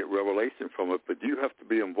 and we get revelation from it. But you have to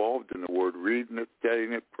be involved in the Word, reading it,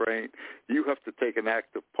 studying it, praying. You have to take an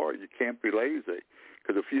active part. You can't be lazy,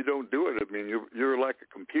 because if you don't do it, I mean, you're like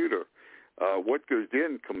a computer. What goes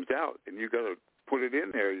in comes out, and you got to put it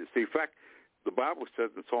in there. You see, in fact, the Bible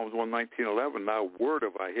says in Psalms 119:11, "Thy word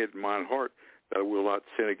have I hid in mine heart, that I will not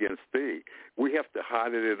sin against thee." We have to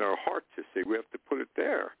hide it in our hearts, you see. We have to put it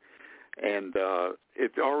there. And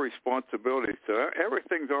it's our responsibility. So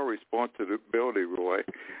everything's our responsibility, Roy.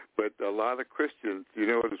 But a lot of Christians, you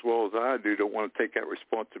know it as well as I do, don't want to take that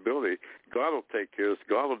responsibility. God will take care of this.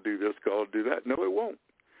 God will do this. God will do that. No, it won't.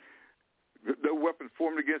 No weapon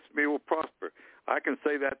formed against me will prosper. I can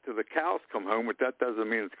say that till the cows come home, but that doesn't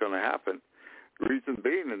mean it's going to happen. Reason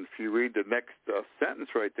being, and if you read the next sentence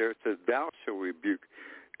right there, it says, "Thou shalt rebuke."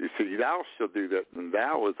 You see, thou shall do that, and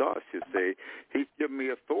thou is us, you see. He's given me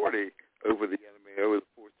authority over the enemy, over the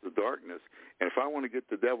forces of darkness. And if I want to get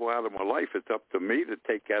the devil out of my life, it's up to me to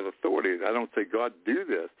take that authority. I don't say, "God, do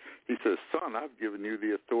this." He says, "Son, I've given you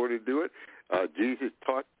the authority to do it. Jesus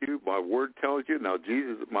taught you. My word tells you. Now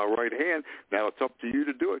Jesus is at my right hand. Now it's up to you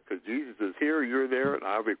to do it, because Jesus is here, you're there, and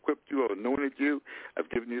I've equipped you, I've anointed you, I've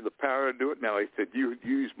given you the power to do it." Now he said, "You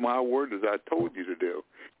use my word as I told you to do."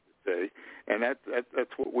 See? And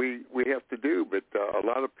that's what we have to do. But a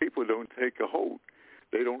lot of people don't take a hold.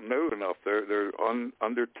 They don't know enough. They're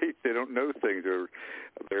underteach. They don't know things.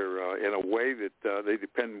 They're in a way that they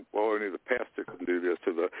depend. Well, only the pastor can do this,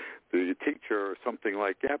 or the teacher, or something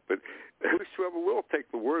like that. But whosoever will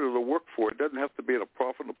take the word of the work for it. Doesn't have to be a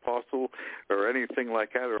prophet, an apostle, or anything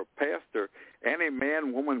like that, or a pastor. Any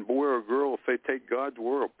man, woman, boy, or girl, if they take God's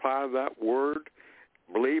word, apply that word,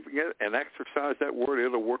 believing it, and exercise that word,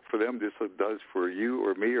 it'll work for them just as it does for you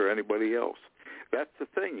or me or anybody else. That's the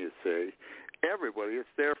thing, you see. Everybody, it's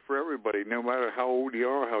there for everybody, no matter how old you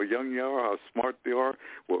are, how young you are, how smart they are,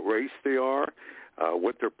 what race they are,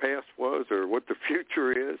 what their past was, or what the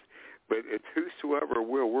future is. But it's whosoever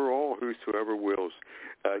will. We're all whosoever wills.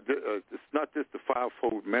 It's not just the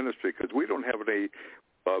fivefold ministry, because we don't have any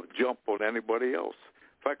jump on anybody else.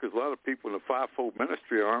 In fact, there's a lot of people in the fivefold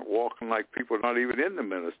ministry aren't walking like people not even in the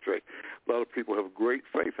ministry. A lot of people have great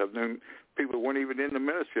faith. I've known people who weren't even in the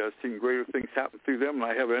ministry. I've seen greater things happen through them than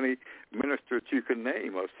I have any minister that you can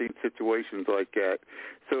name. I've seen situations like that.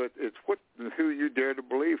 So it's who you dare to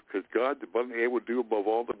believe, because God's abundantly able to do above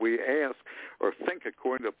all that we ask or think,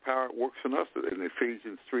 according to the power it works in us in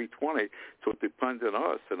Ephesians 3:20. So it depends on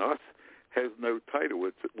us, and us has no title.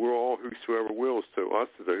 We're all whosoever wills, so us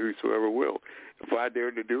is a whosoever will. If I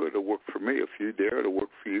dare to do it, it'll work for me. If you dare, it'll work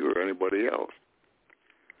for you or anybody else.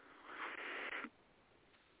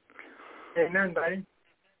 Amen, buddy.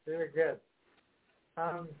 Very good.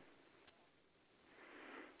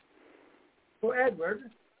 So, Edward.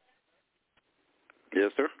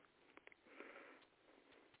 Yes, sir.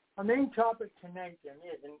 Our main topic tonight,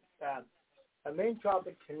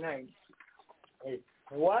 is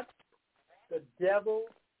what the devil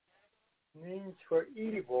means for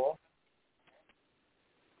evil.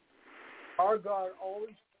 Our God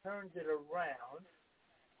always turns it around.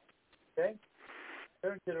 Okay?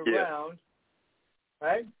 Turns it around,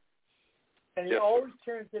 right? And he always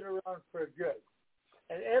turns it around for good.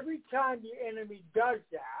 And every time the enemy does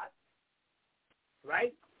that,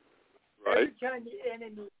 right? Every time the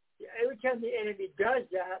enemy does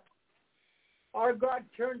that, our God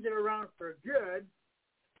turns it around for good,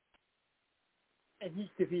 and he's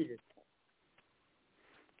defeated.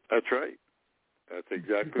 That's right. That's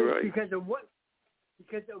exactly right. Because of what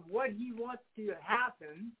he wants to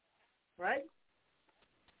happen, right?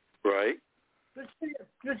 Right. Let's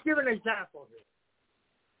give an example here.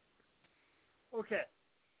 Okay.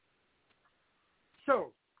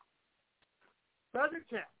 So, Brother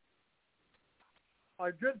Ken,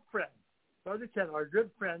 our good friend,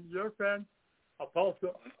 your friend,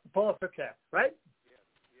 Apostle Ken, right?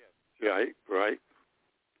 Yes. Right.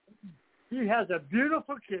 He has a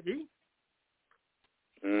beautiful kitty,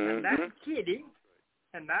 mm-hmm. and that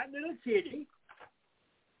little kitty,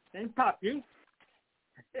 named Puppy,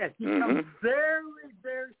 has become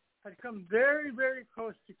very, very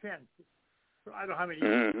close to Ken. So I don't know how many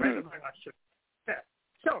years, right? I'm not sure. Yeah.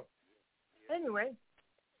 So, anyway,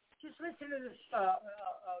 just listen to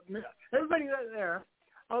this. Everybody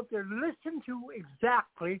out there, listen to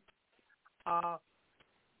exactly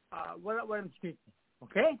what I'm speaking,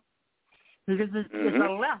 okay? Because there's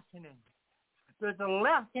a lesson in it. There's a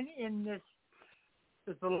lesson in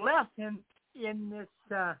this.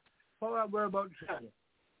 What we're about to tell you.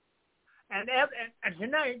 And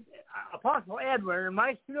tonight, Apostle Edward and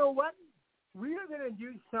myself, you know what? We are going to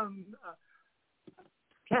do some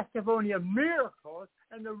testimony of miracles,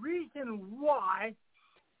 and the reason why,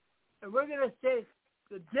 and we're going to say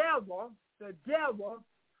the devil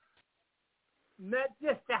meant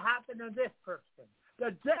this to happen to this person.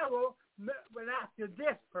 The devil went after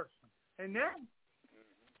this person. Amen?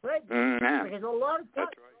 Right? Mm-hmm. Because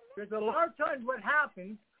there's a lot of times what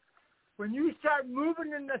happens when you start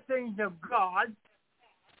moving in the things of God,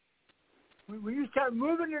 when you start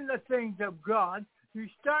moving in the things of God, you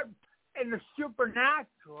start in the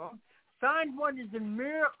supernatural. Signs, wonders, and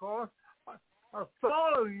miracles are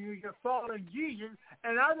following you. You're following Jesus.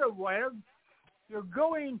 In other words, you're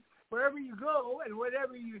going wherever you go and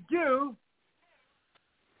whatever you do.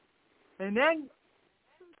 And then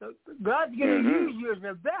God's going to use you as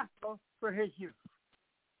a vessel for his use.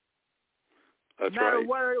 That's no matter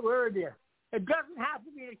right. where it is. It doesn't have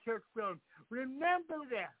to be a church building. Remember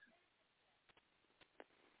this.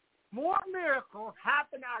 More miracles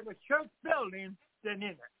happen out of a church building than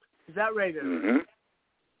in it. Is that right? Mm-hmm.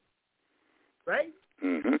 Right?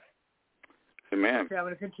 Mm-hmm. Amen. Okay, I'm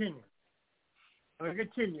going to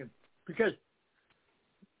continue. Because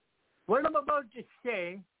what I'm about to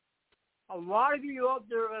say, a lot of you out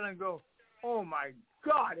there are going to go, oh my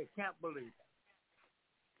God, I can't believe it.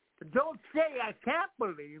 But don't say I can't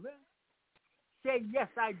believe it. Say, yes,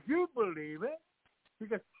 I do believe it.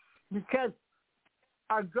 Because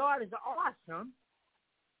our God is awesome.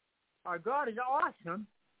 Our God is awesome.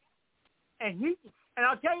 And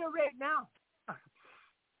I'll tell you right now,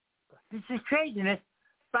 this is craziness,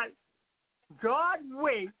 but God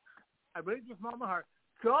waits, I believe this from my heart,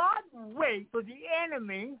 God waits for the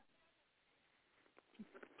enemy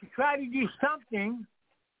to try to do something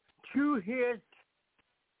to his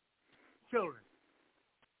children.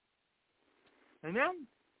 Amen?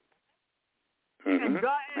 Mm-hmm. And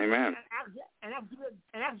God, Amen. And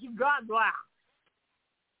actually God laughs.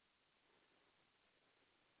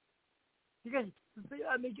 Because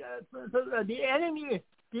the enemy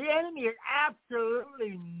is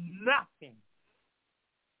absolutely nothing.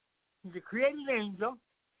 He's a created angel.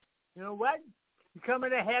 You know what? You come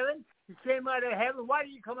out of heaven. You came out of heaven. Why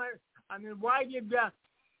did you come out? I mean, why did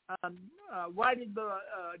our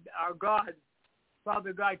God,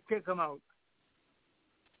 Father God, kick him out?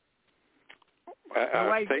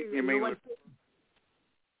 I think you mean.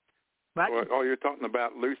 Oh, you're talking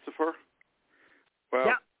about Lucifer? Well,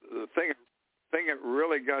 yeah. The thing that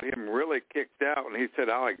really got him really kicked out, and he said,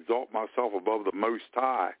 "I'll exalt myself above the Most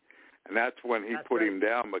High," and that's when he put him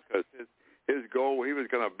down, because his goal, he was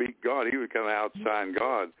going to beat God. He was going to outshine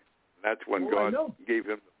God. And that's when God gave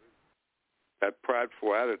him that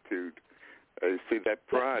prideful attitude. You see, that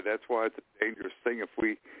pride, that's why it's a dangerous thing if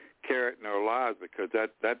we carry it in our lives, because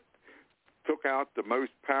that took out the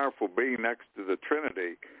most powerful being next to the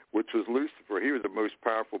Trinity, which was Lucifer. He was the most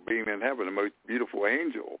powerful being in heaven, the most beautiful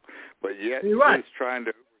angel. But yet he's trying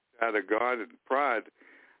to overshadow God, and pride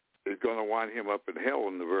is going to wind him up in hell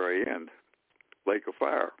in the very end, lake of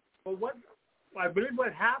fire. Well, I believe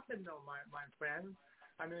what happened, though, my friend,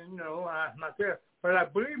 I mean, I'm not there, but I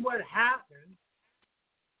believe what happened,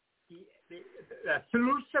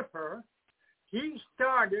 Lucifer, he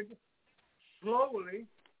started slowly,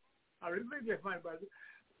 I believe this, my brother,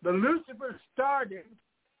 the Lucifer started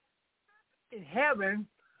in heaven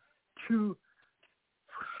to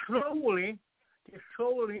slowly,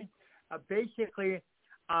 basically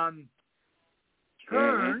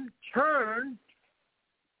turn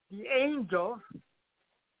the angels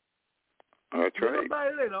little by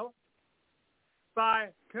little,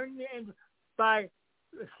 by turning the angels, by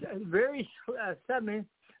very suddenly,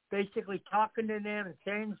 basically talking to them and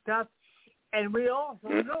saying stuff. And we also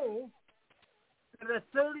know that a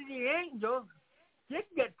third of the angels did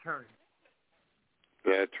get turned.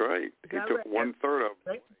 That's right. He took 1/3 of them.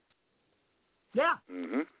 Right? Yeah.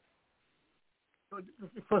 Mm-hmm.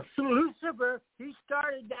 So Lucifer, he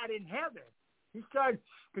started that in heaven. He started,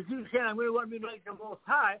 because he was saying, I'm going to want to be like the Most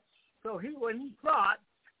High. So what he thought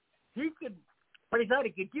he could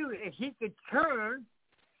do is he could turn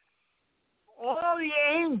all the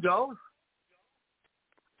angels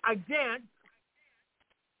against,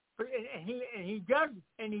 and he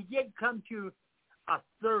did come to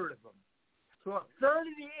 1/3 of them. So 1/3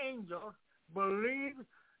 of the angels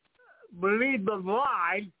believed the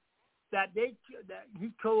lie that he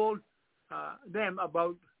told them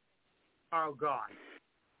about our God.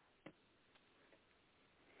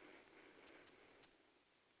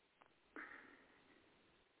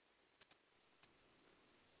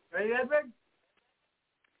 Right, Edward?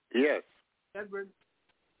 Yes. Edward.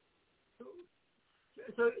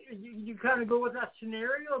 So you kind of go with that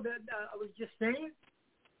scenario that I was just saying?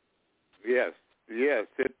 Yes.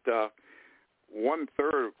 It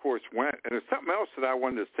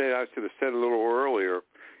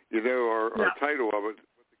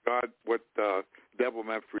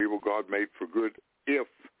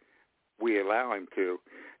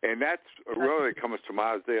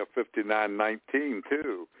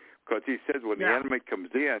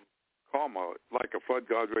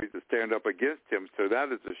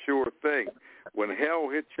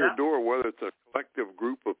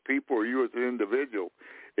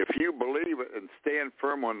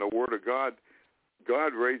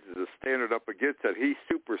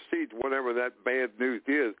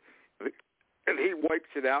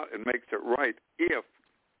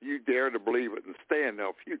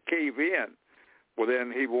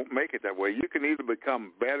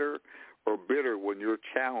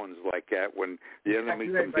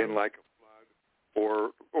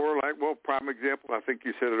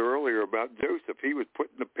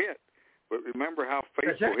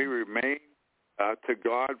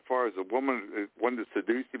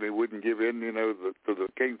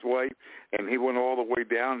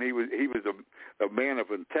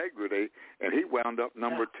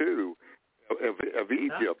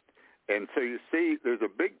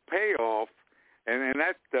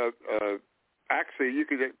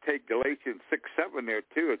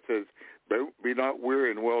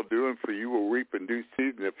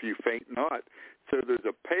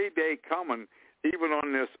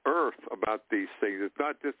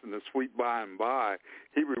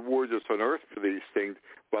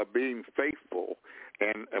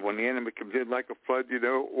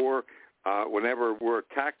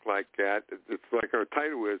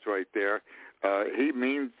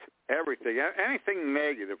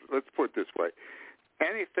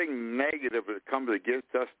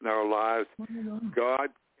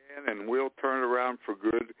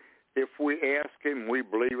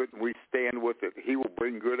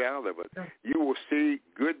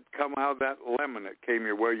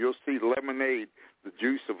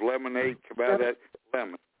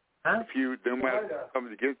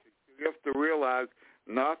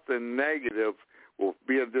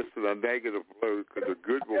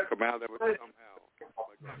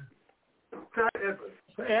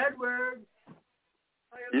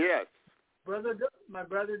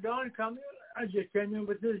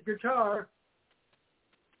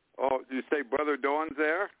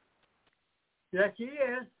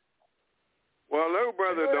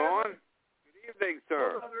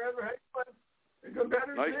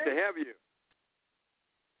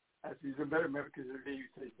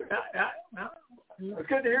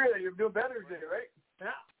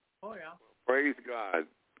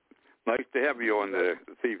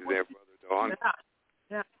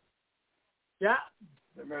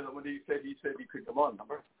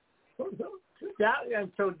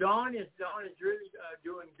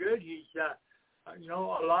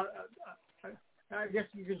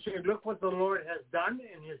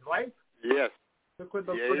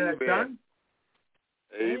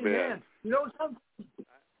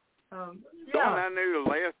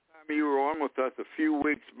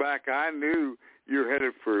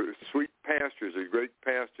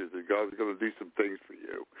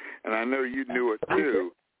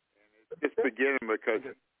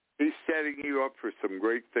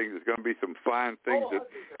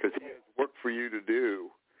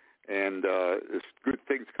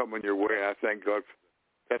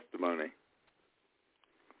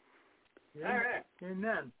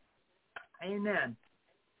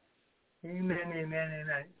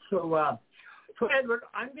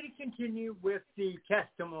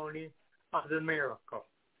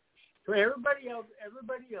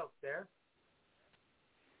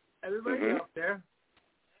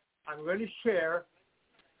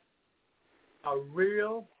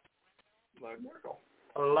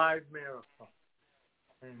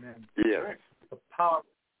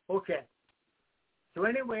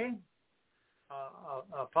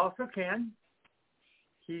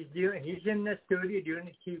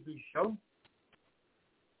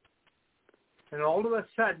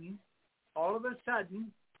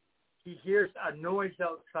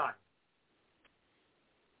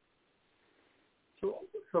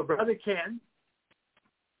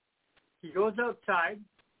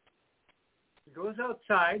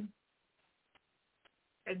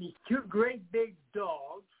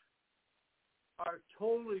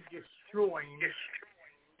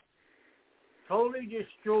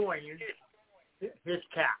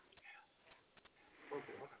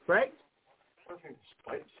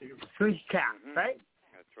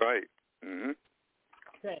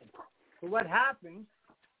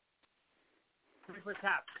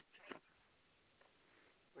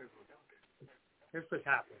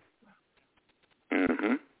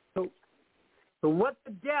So what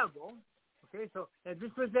the devil, okay, so and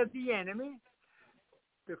this was of the enemy.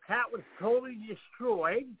 The cat was totally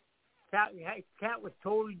destroyed. Cat was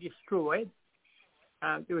totally destroyed.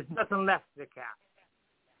 There was nothing left of the cat.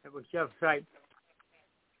 It was just like,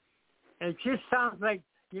 and it just sounds like,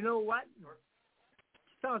 you know what?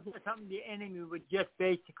 It sounds like something the enemy would just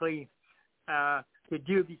basically to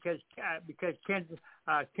do because Ken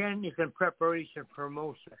is in preparation for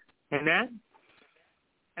Moses. Amen?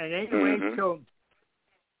 And anyway, so,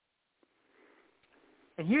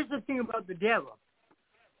 and here's the thing about the devil.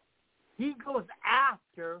 He goes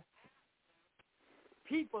after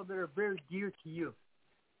people that are very dear to you.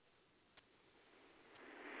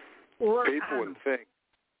 Or people animals. and things.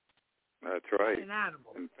 That's right. And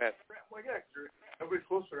animals. And pets. Well, yeah, everybody's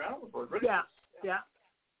close to animals. Yeah.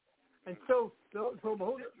 And so the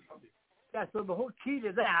whole key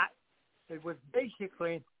to that, it was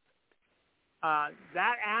basically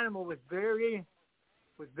that animal was very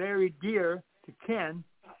dear to Ken,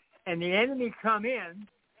 and the enemy come in,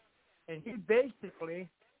 and he basically,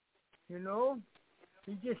 he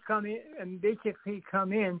just come in and basically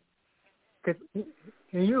come in because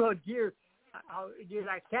you know how dear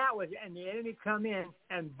that cat was, and the enemy come in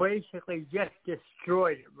and basically just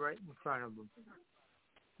destroyed it right in front of him.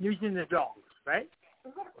 Using the dogs, right?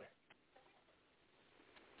 Exactly.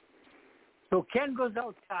 So Ken goes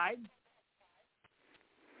outside.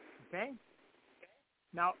 Okay?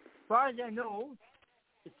 Now, as far as I know,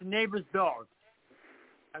 it's the neighbor's dog.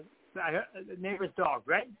 The neighbor's dog,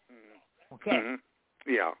 right? Okay. Mm-hmm.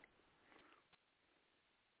 Yeah.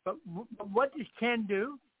 But what does Ken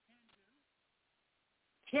do?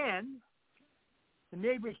 Ken, the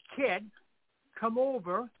neighbor's kid, come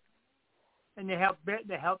over and they help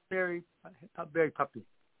bury puppy.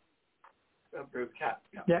 Bury the cat.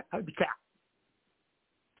 Yeah, the cat.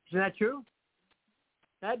 Isn't that true?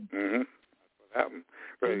 That's what happened.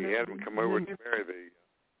 But he had him come over to bury the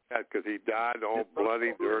cat because he died all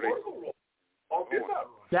bloody, dirty.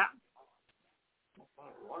 Yeah.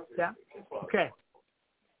 Yeah. Okay.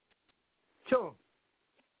 So,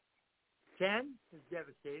 Ken is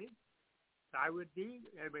devastated. I would be.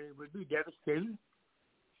 Everybody would be devastated.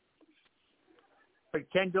 But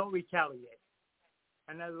Ken don't retaliate.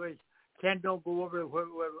 In other words, Ken don't go over to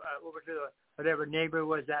the whatever neighbor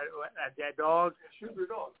was that dog. Shoot your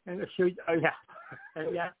dog. And shoot. Oh yeah.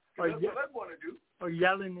 And yeah. That's what I'd want to do. Or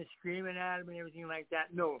yelling and screaming at him and everything like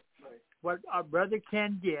that. No. Right. What our brother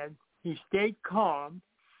Ken did, he stayed calm.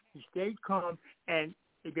 And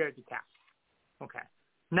he buried the cat. Okay.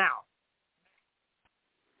 Now,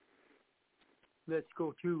 let's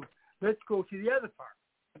go to the other part.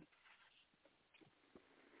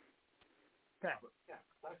 Okay. Yeah,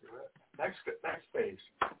 next phase.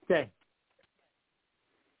 Okay.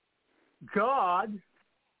 God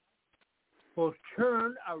will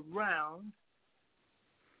turn around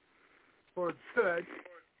for good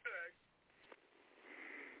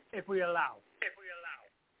if we allow.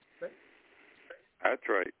 Right? That's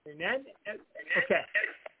right. Amen. Okay.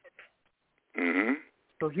 Mm-hmm.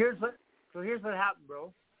 So here's what happened,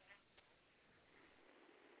 bro.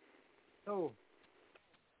 So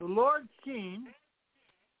the Lord seen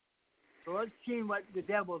what the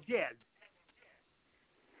devil did.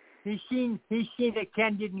 He seen that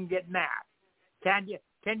Ken didn't get mad. Ken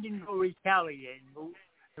didn't go retaliate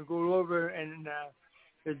and go over and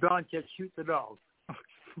the Don said shoot the dog.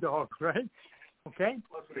 Dog, right? Okay?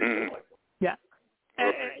 Mm-hmm. Yeah.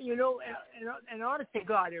 And and honest to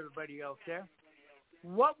God, everybody out there,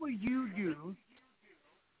 what would you do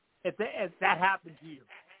if that happened to you?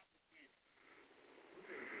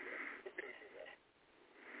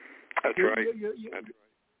 That's right.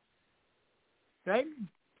 That's right.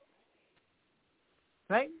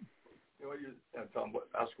 Right?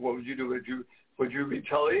 Ask what would you do? Would you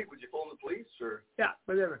retaliate? Would you phone the police or? Yeah,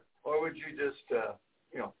 whatever. Or would you just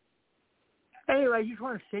Anyway, I just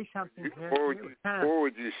want to say something here. Or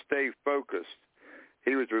would you stay focused?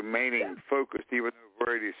 He was remaining focused, even though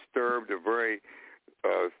very disturbed or very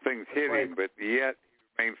things hit him, but yet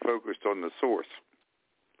he remained focused on the source.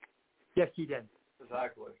 Yes, he did.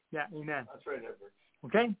 Exactly. Yeah, amen. That's right, Edward.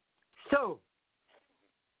 Okay? So,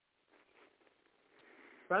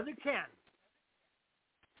 Brother Ken,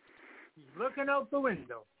 he's looking out the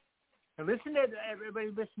window. And listen to everybody,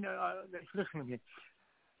 listen to me.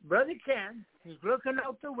 Brother Ken, he's looking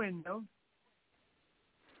out the window,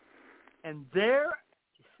 and there,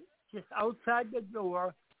 just outside the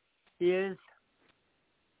door, is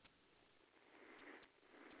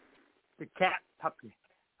the cat puppy.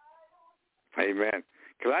 Amen.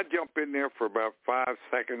 Can I jump in there for about 5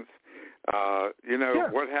 seconds? Sure.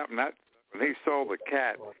 What happened? When he saw the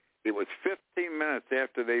cat, It was 15 minutes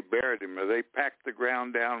after they buried him. They packed the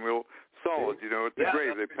ground down real solid, at the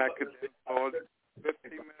grave. They packed it down solid.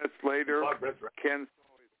 15 minutes later, Ken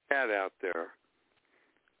saw his cat out there.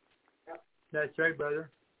 That's right,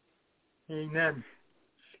 brother. Amen.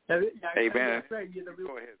 Amen. That's right.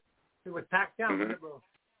 Go ahead. It was packed down, wasn't it, bro?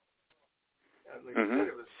 Like you said,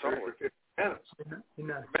 it was solid. 15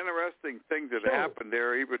 minutes. Interesting things that happened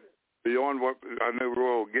there, even beyond what I know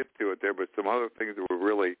Roy will get to it there, but some other things that were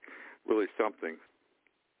really, really something.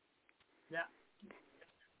 Yeah.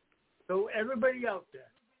 So everybody out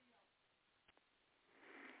there,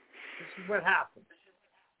 this is what happened.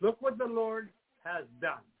 Look what the Lord has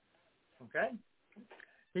done. Okay?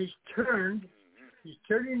 He's turning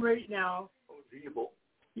right now.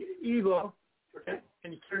 Evil, and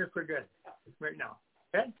he's turning for good right now.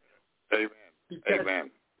 Okay? Amen.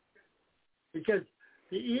 Because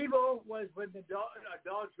the evil was when the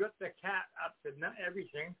dogs ripped the cat up and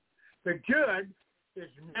everything. The good is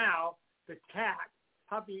now the cat,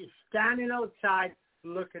 puppy, is standing outside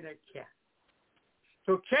looking at Ken.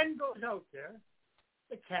 So Ken goes out there,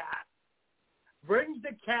 the cat, brings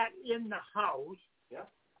the cat in the house,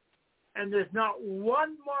 and there's not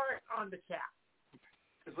one mark on the cat.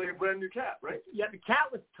 It's like a brand new cat, right? Yeah, the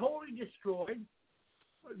cat was totally destroyed,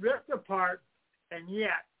 ripped apart, and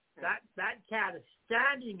yet that cat is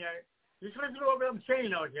standing there. Just listen to what I'm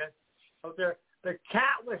saying out there. The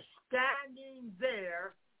cat was standing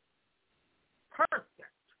there, perfect.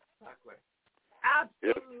 Exactly.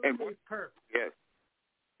 Absolutely perfect. Yes.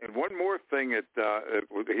 And one more thing that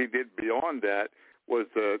he did beyond that was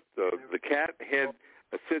the cat had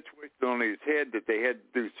a situation on his head that they had to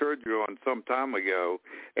do surgery on some time ago,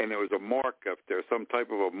 and there was a mark up there, some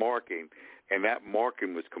type of a marking, and that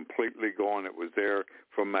marking was completely gone. It was there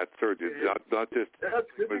from that surgery. Not just.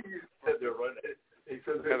 That's good thing you said there, Ron. He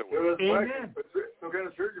said there was no kind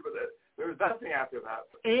of surgery, but there was nothing after that.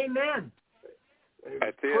 Amen.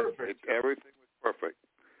 That's it. Everything was perfect.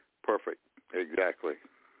 Perfect. Exactly.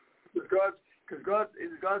 Because God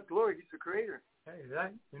is God's glory. He's the creator. Hey,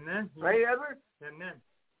 right. Amen. Right, Edward? Amen.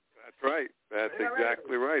 That's right. That's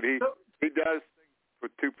exactly right. He does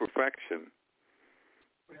things to perfection.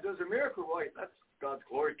 When he does a miracle, right? That's God's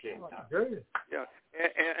glory came down. Yeah.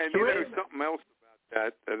 And you know something else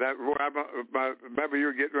about that? Remember you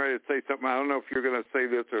were getting ready to say something. I don't know if you're going to say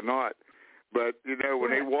this or not. But, when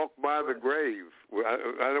they walked by the grave,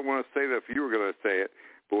 I don't want to say that if you were going to say it,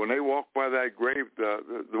 but when they walked by that grave,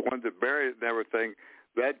 the ones that buried it and everything,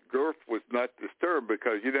 that girth was not disturbed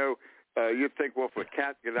because, you'd think, well, if a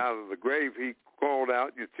cat get out of the grave, he crawled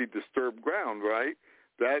out, you'd see disturbed ground, right?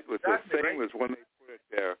 That was the same as when they put it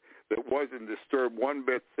there. That wasn't disturbed one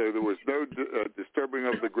bit, so there was no disturbing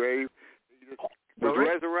of the grave. He just was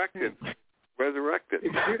resurrected. Resurrected.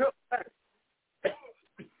 What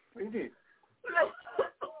do you need?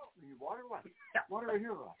 You need water? What? Water right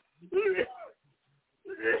here, Rob. You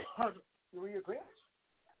want your glass?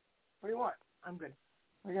 What do you want? I'm good.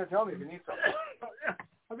 You're going to tell me if you need something.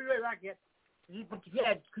 I'll be right back yet. You put your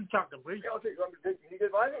head, keep talking, please. Yeah, I'll take it. You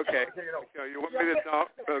get mine? Okay. You want me to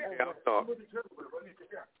talk? Okay, I'll talk.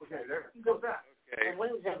 Okay, there. Go back. Okay. And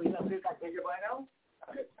when is that? We got to take it by now?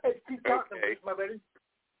 Keep talking, please, my buddy.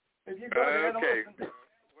 If you go okay.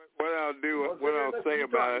 What I'll say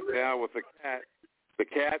about it now with the cat,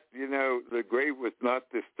 the grave was not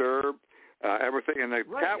disturbed, everything, and the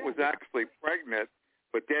cat was actually pregnant,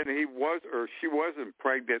 but then she wasn't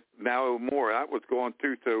pregnant no more. That was going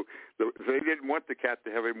too, so they didn't want the cat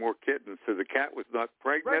to have any more kittens, so the cat was not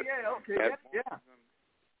pregnant. Right, yeah, okay, yeah.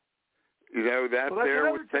 That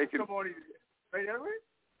there was taken. Testimony, right, Edward?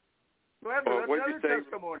 Well, what did you say?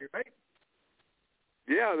 Testimony, right?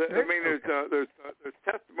 Yeah, I mean, there's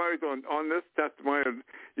testimonies on this testimony, and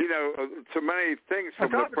so many things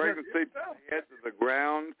from the pregnancy to the head to the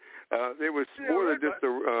ground. It was more than just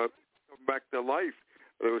come back to life.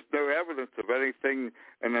 There was no evidence of anything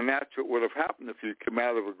in the natural would have happened if you come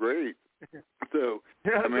out of a grave. So,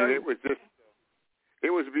 I mean, it was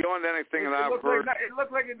beyond anything that I've heard. It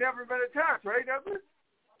looked like it never been attacked, right, Edward?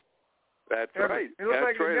 That's right. It looked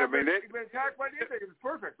like it never been attacked by anything. It was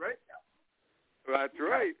perfect, right? That's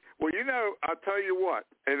right. Well, I'll tell you what,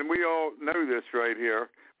 and we all know this right here,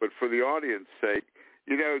 but for the audience's sake,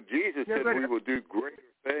 Jesus said we will do greater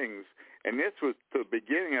things, and this was the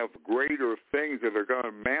beginning of greater things that are going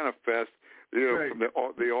to manifest, from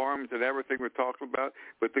the arms and everything we're talking about,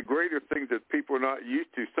 but the greater things that people are not used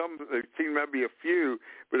to. Some, they've seen maybe a few,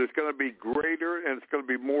 but it's going to be greater, and it's going to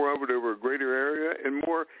be more over a greater area and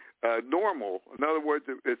more normal. In other words,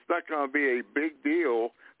 it's not going to be a big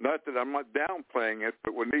deal. Not that I'm not downplaying it,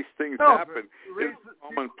 but when these things happen, it's a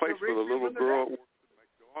common place for the little girl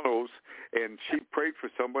McDonald's, and she prayed for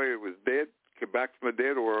somebody that was dead, came back from the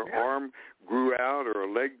dead, or her arm grew out or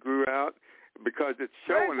a leg grew out, because it's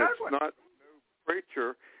showing it's not no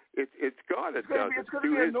preacher, it's God that does it. It's going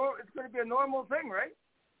to be a normal thing, right?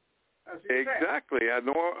 Exactly, a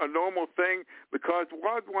normal thing, because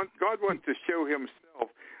God wants to show himself.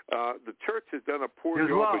 The church has done a poor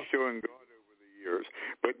job of showing God over the years.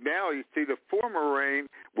 But now, you see, the former reign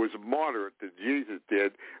was moderate that Jesus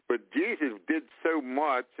did, but Jesus did so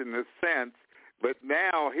much in the sense, but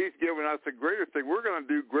now he's given us a greater thing. We're going to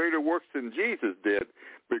do greater works than Jesus did,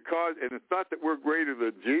 and it's not that we're greater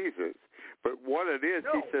than Jesus. But what it is,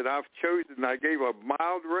 he said, I've chosen, I gave a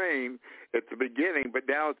mild rain at the beginning, but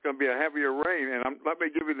now it's going to be a heavier rain. And let me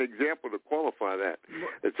give you an example to qualify that.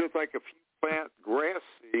 It's just like if you plant grass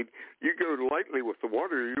seed, you go lightly with the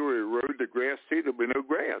water, you erode the grass seed, there'll be no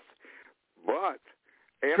grass. But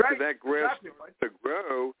after that grass starts to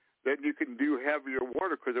grow, then you can do heavier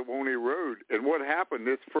water because it won't erode. And what happened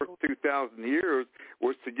this first 2,000 years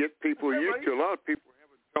was to get people used to. A lot of people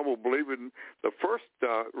trouble believing the first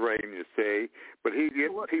rain, you say, but he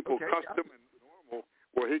gets people custom and normal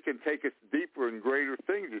where he can take us deeper and greater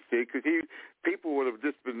things, you see, because people would have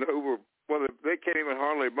just been they can't even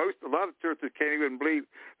a lot of churches can't even believe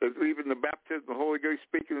that even the baptism of the Holy Ghost,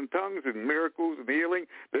 speaking in tongues and miracles and healing,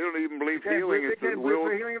 they don't even believe healing is the will.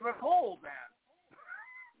 They can't believe for healing of a cold, man.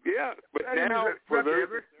 Yeah, but now for those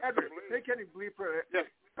they can't even believe for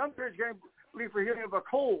some churches can't believe for healing of a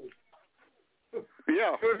cold.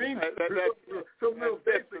 Yeah, you know what I mean? That's right?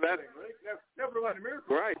 Never mind a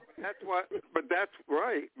miracle. Right. That's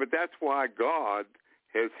right. But that's why God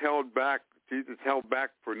has held back. Jesus held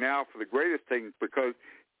back for now for the greatest things, because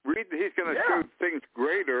he's going to show things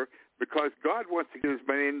greater, because God wants to get as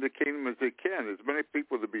many into the kingdom as he can, as many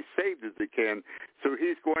people to be saved as he can. So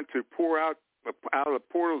he's going to pour out of the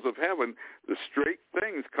portals of heaven the straight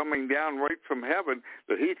things coming down right from heaven,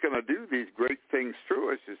 that he's going to do these great things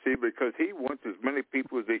through us, you see, because he wants as many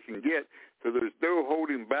people as he can get. So there's no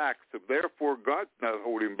holding back. So therefore, God's not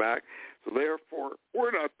holding back. So therefore,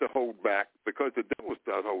 we're not to hold back, because the devil's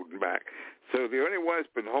not holding back. So the only one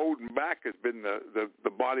that's been holding back has been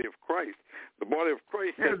the body of Christ. The body of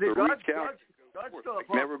Christ has to reach out. God's still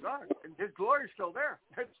above God, and his glory is still there.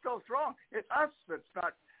 It's still strong. It's us that's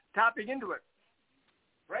not tapping into it.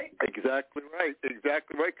 Right? Exactly right,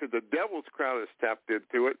 because the devil's crowd has tapped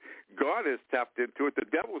into it. God has tapped into it. The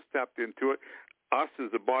devil's tapped into it. Us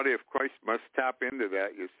as the body of Christ must tap into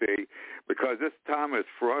that, you see, because this time is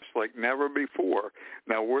for us like never before.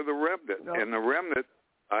 Now, we're the remnant, and the remnant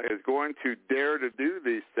is going to dare to do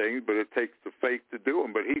these things, but it takes the faith to do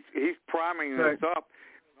them. But he's priming us up,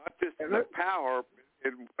 not just in the power,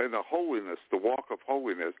 in the holiness, the walk of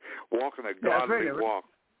holiness, walking a godly walk.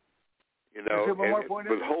 You know,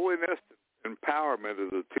 but holiness and empowerment are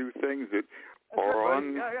the two things that are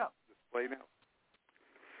on display now.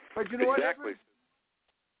 But you know exactly.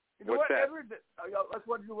 What, Edward? Let's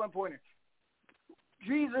do one point.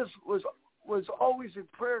 Jesus was always in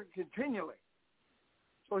prayer continually,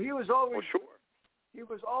 so he was always. Well, sure. He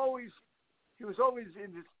was always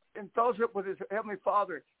in fellowship with his heavenly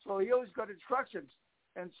Father. So he always got instructions,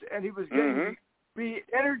 and he was getting be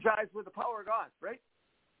energized with the power of God, right?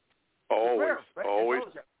 Always, prayer, right? Always.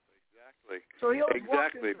 Exactly. So he always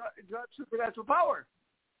walked in God's supernatural power.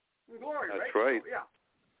 Glory, That's right? right. So, yeah.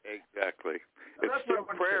 Exactly. Now, it's still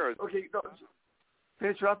prayer. Okay,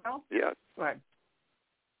 finish up now? Yes. Go ahead.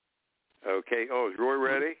 Okay. Oh, is Roy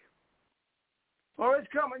ready? Oh,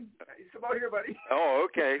 it's coming. He's about here, buddy. Oh,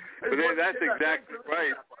 okay. But that's exactly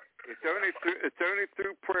right. It's only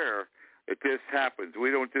through prayer that this happens.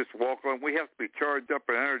 We don't just walk on. We have to be charged up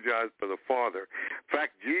and energized by the Father. In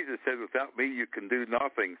fact, Jesus said, without me, you can do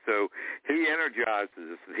nothing. So he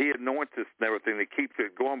energizes us. He anoints us and everything that keeps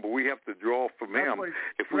it going, but we have to draw from him.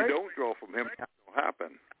 If we don't draw from him, it won't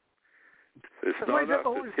happen. It's that's what the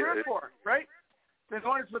Holy Spirit for, right? The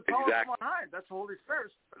anointing with power from on high. That's the Holy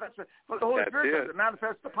Spirit. That's what the Holy Spirit does. It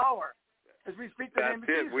manifests the power as we speak the name of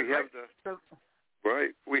Jesus. We have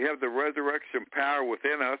Right. We have the resurrection power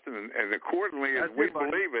within us, and accordingly, as we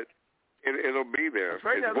believe it, it'll be there. That's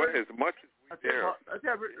right, as much as we dare. That's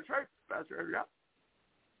right, Pastor. Yeah.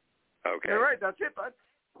 Okay. You're right. That's it, bud.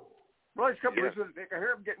 Roy's coming. Yes. I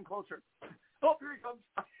hear him getting closer. Oh, here he comes.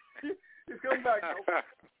 He's coming back now.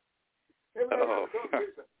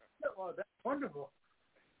 Oh, that's wonderful.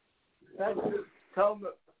 That's just tell him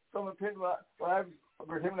someone pinned what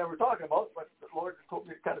him and I were talking about, but the Lord told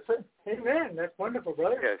me to kind of say, amen, that's wonderful,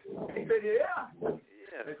 brother. Yes. He said, yeah.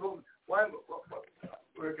 I told him, why,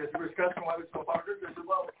 we're discussing why it's so hard. I said,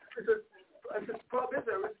 well, the problem is,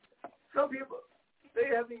 some people, they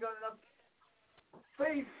haven't got enough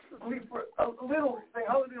faith to believe for a little thing.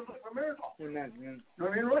 How are they going to believe for a miracle? Amen. You know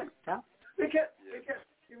what I mean, Roy? Yeah. They can't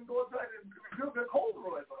even go outside and feel the cold,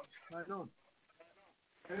 Roy. I know.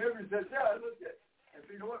 And everyone says, yeah, look at it. And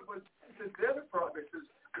so you know what? But the other project is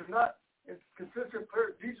not consistent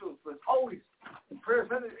prayer. Jesus was always in prayer,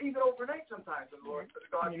 even overnight sometimes. The Lord,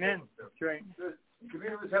 God. Amen. That's right. The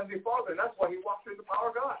communion with His Heavenly Father, and that's why He walked through the power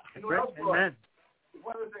of God. You know what else? Amen.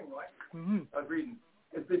 One other thing, right? Mm-hmm. I was reading.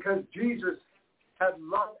 It's because Jesus had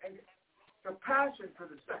love and compassion for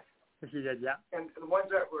the sick. Yes, He did, yeah. And the ones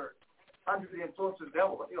that were under the influence of the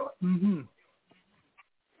devil, you know. Mm-hmm.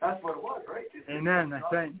 That's what it was, right? Amen. That's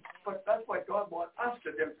right. But that's why God wants us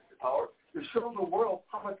to demonstrate the power to show the world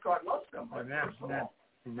how much God loves them. Right? Amen.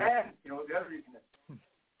 Amen. And, you know, the other reason is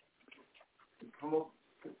to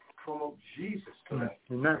promote Jesus to them.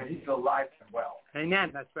 Amen. And He's alive and well. Amen.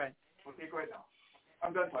 That's right. Okay, go ahead now.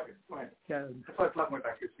 I'm done talking. Go ahead. Yeah. That's why I plugged my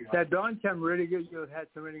back here. Yeah, Don, some really good. You had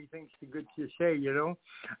some really things good to say. You know,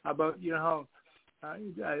 about how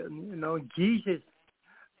Jesus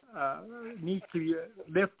needs to be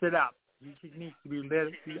lifted up. Jesus needs to be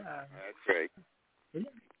lifted. That's right.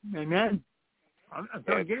 Amen. I'm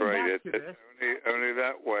That's getting right. back to this. Only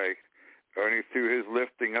that way. Only through His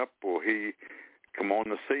lifting up will He come on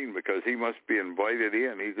the scene, because He must be invited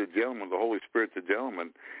in. He's a gentleman. The Holy Spirit's a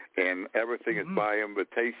gentleman, and everything is by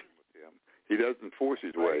invitation with Him. He doesn't force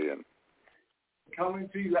His way in. Coming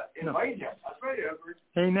to you, invite Him. That's right, Edward.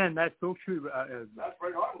 Amen. That's so true. That's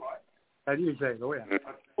right on, right? That is right. Oh, yeah.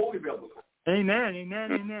 That's fully biblical. Amen.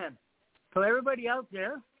 Amen. Amen. So everybody out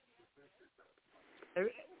there,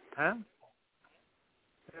 huh?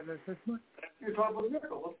 You're talking about the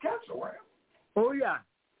miracle. Let's capture one. Oh, yeah.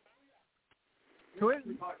 So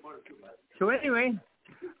anyway,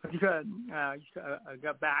 I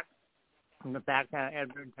got back.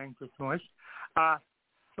 Edward, thank you so much.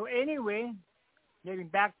 So anyway, getting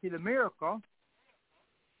back to the miracle,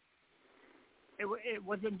 it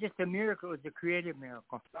wasn't just a miracle; it was a creative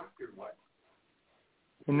miracle.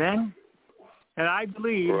 Amen. And I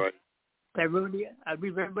believe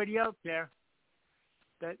everybody out there,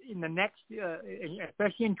 that in the next,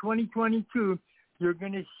 especially in 2022, you're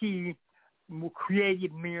going to see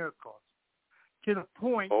creative miracles to the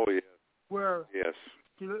point where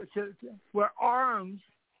where arms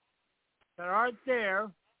that aren't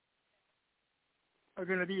there are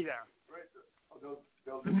going to be there.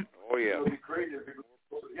 Oh yeah,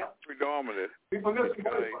 predominant. It's going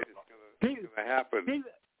to happen.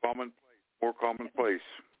 More commonplace.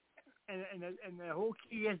 And the whole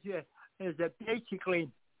key is that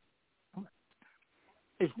basically,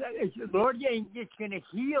 the Lord ain't just going to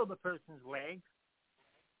heal the person's leg.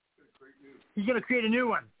 He's going to create a new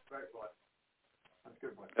one.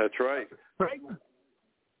 That's right. Right?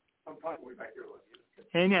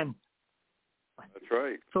 Amen. That's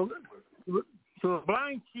right. So the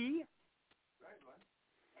blind see,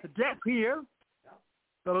 the deaf hear,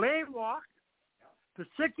 the lame walk, the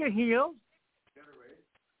sick are healed,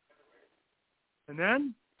 and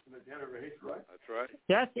then the dead are raised, right? That's right.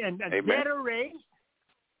 Yes, and the dead are raised.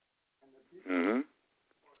 Mm-hmm.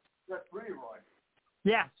 That's free, Roy.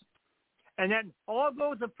 Yes. And then all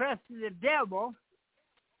those oppressed to the devil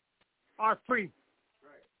are free.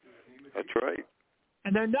 That's right.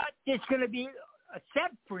 And they're not just going to be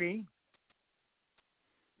set free.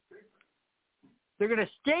 They're going to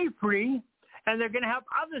stay free, and they're going to help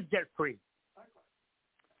others get free.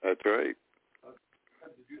 That's right.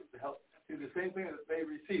 To help do the same thing that they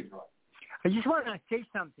received, right? I just want to say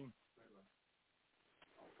something.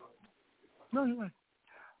 No,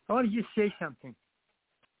 I want to just say something.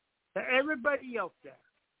 To everybody out there,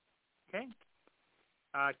 okay?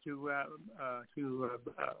 To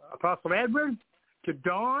Apostle Edward, to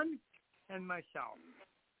Dawn, and myself.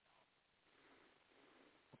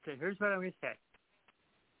 Okay, here's what I'm going to say.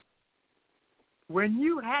 When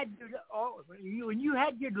you had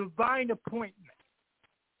your divine appointment,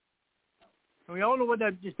 and we all know what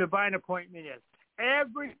this divine appointment is.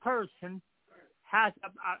 Every person has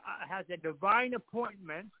a divine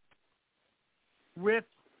appointment with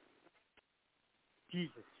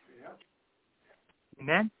Jesus.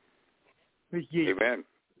 Amen? Who's Jesus? Amen.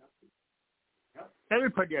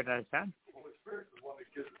 Everybody understand? The Holy Spirit is the one that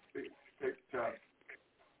gives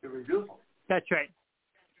the reveal. That's right.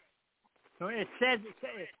 So it says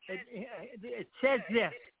this.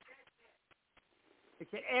 It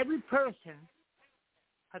said every person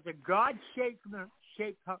has a God-shaped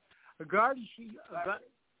a God-shaped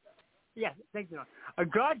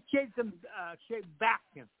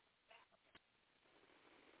vacuum.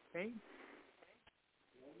 Okay?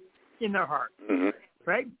 In their heart. Mm-hmm.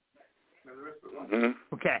 Right? Mm-hmm.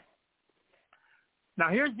 Okay. Now,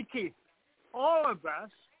 here's the key. All of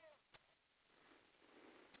us,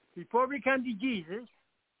 before we come to Jesus,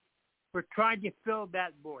 we're trying to fill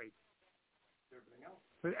that void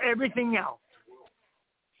with everything else.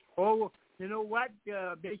 Oh, you know what?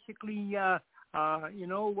 Basically, you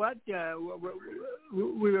know what?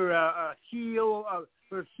 We're a CEO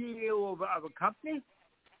of a company.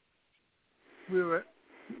 We were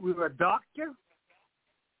a doctor.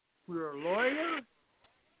 We were a lawyer.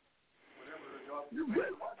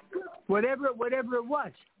 Whatever it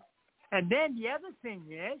was. And then the other thing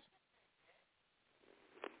is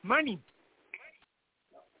money.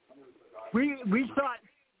 We thought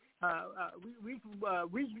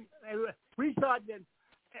we thought that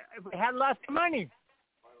if we had lots of money.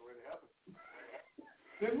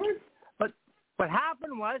 But what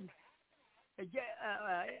happened was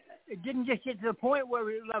it didn't just get to the point where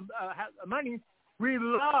we loved money. We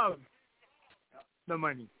loved the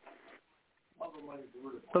money.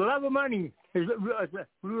 The love of money is the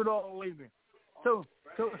root of all evil. So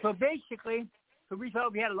basically, we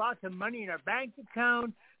thought we had lots of money in our bank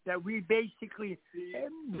account, that we basically,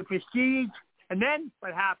 the prestige. And then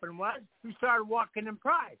what happened was we started walking in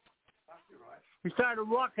pride. We started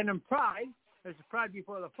walking in pride. There's a pride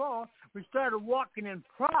before the fall. We started walking in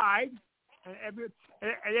pride, and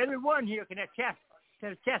everyone here can attest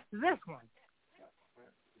to this one.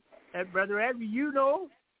 And Brother Edward, you know,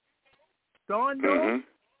 Don knows. Mm-hmm.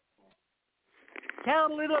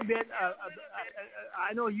 Tell a little bit.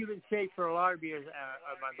 I know you've been saved for a lot of years,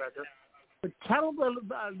 my brother, but tell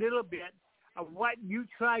a little bit of what you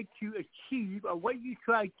tried to achieve or what you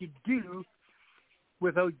tried to do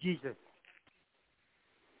without Jesus.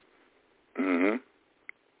 Mm-hmm.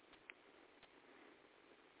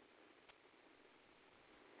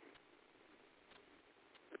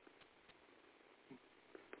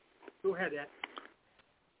 Go ahead, Ed.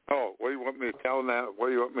 Oh, what do you want me to tell now? What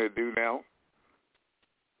do you want me to do now?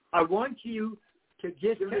 I want you to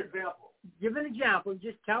just give an example.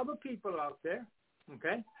 Just tell the people out there,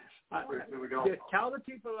 okay? Just tell the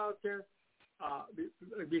people out there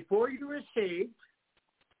before you were saved,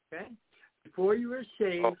 okay? Before you were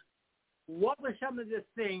saved, what were some of the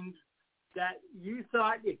things that you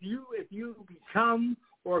thought if you become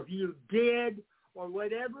or if you did or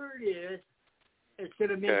whatever it is, it's going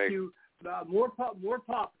to make you more popular.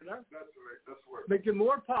 That's right. Make you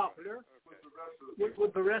more popular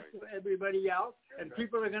with the rest of everybody else, and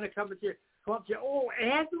people are going to come up to you. Oh,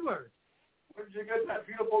 Edward, where did you get that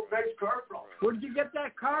beautiful nice car from? Where did you get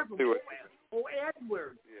that car from? Oh,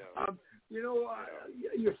 Edward. Yeah.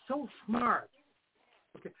 You're so smart.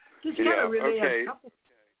 Okay. Just kind of really a couple.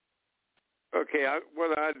 Okay,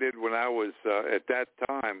 what I did when I was at that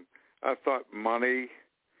time, I thought money,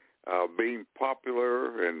 being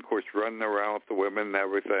popular, and of course running around with the women and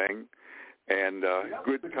everything, and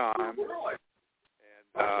good time,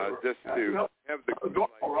 and just to have the good life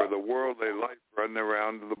for the worldly life, running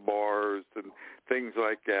around to the bars and things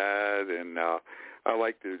like that, and I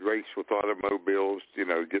like to race with automobiles, get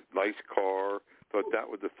a nice car. Thought that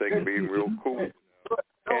was the thing, being real cool,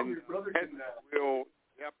 and real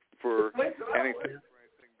depth for anything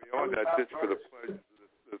beyond that, just for the pleasure of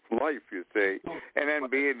this life, you see. And then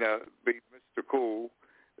being Mr. Cool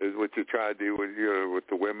is what you try to do with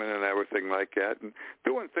the women and everything like that, and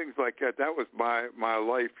doing things like that. That was my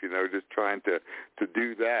life, just trying to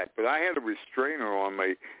do that. But I had a restrainer on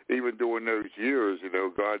me even during those years.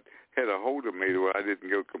 God had a hold of me where I didn't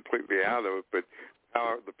go completely out of it. But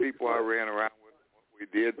the people I ran around with, what we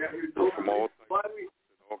did, were from all types and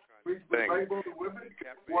all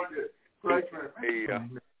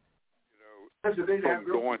kinds of things. From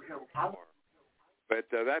going far. But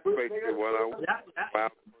that's basically what I want.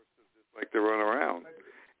 Just like to run around,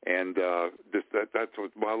 and just that's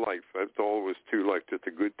what my life. That's all it was to life. Just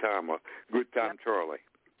a good time, Charlie.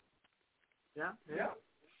 Yeah.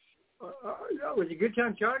 Was a good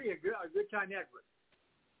time, Charlie, or a good time, Edward?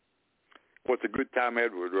 What's a good time,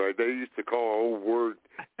 Edward? Right? They used to call our old word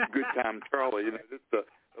 "good time, Charlie." Just the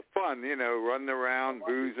fun, running around,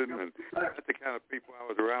 boozing, and that's the kind of people I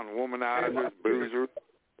was around: womanizers, boozers,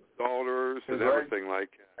 daughters, and everything like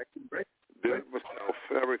that. Did it myself,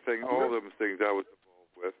 everything, all those things I was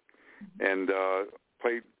involved with, and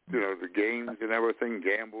played, the games and everything,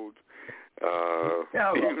 gambled,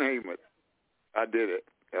 you name it. I did it.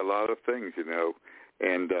 A lot of things,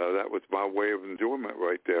 and that was my way of enjoyment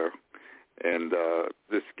right there. And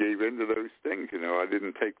just gave into those things, I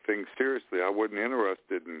didn't take things seriously. I wasn't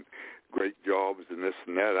interested in great jobs and this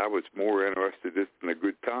and that. I was more interested just in the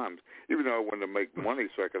good times, even though I wanted to make money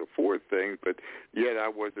so I could afford things, but yet I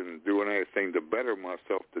wasn't doing anything to better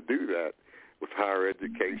myself to do that. with higher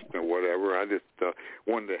education or whatever. I just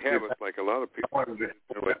wanted to have it like a lot of people.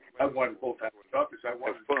 I wanted full-time stuff because I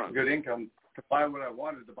wanted good income to buy what I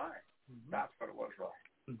wanted to buy. That's what it was,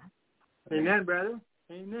 Roy. Amen, brother.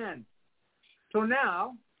 Amen. So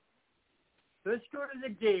now, let's go to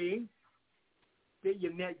the day that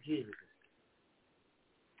you met Jesus.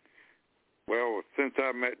 Well, since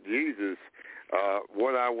I met Jesus,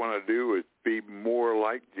 what I want to do is be more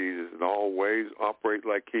like Jesus in all ways, operate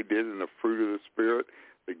like he did in the fruit of the Spirit,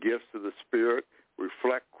 the gifts of the Spirit,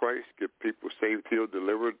 reflect Christ, get people saved, healed,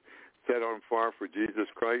 delivered, set on fire for Jesus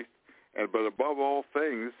Christ, but above all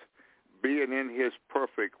things, being in his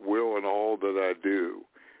perfect will in all that I do.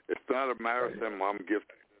 It's not a matter of saying, well, I'm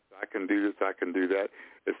gifted, I can do this, I can do that.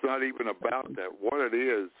 It's not even about that. What it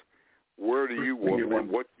is, where do you want me?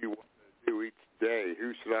 What do you want to do each day?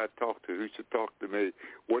 Who should I talk to? Who should talk to me?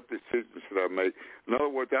 What decisions should I make? In other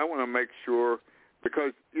words, I want to make sure,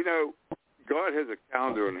 because, God has a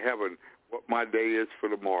calendar in heaven, what my day is for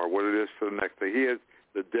tomorrow, what it is for the next day. He has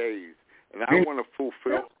the days. And I want to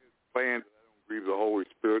fulfill his plan. I don't grieve the Holy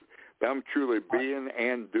Spirit. But I'm truly being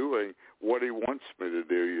and doing what he wants me to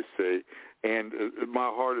do, you see. And my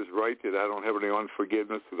heart is right that I don't have any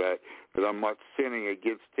unforgiveness, that I'm not sinning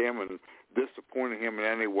against him and disappointing him in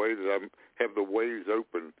any way, that I have the ways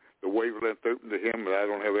open, the wavelength open to him, that I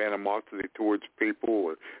don't have animosity towards people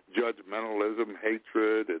or judgmentalism,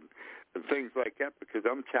 hatred, and things like that, because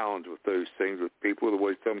I'm challenged with those things with people, the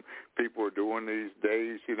way some people are doing these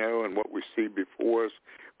days, and what we see before us.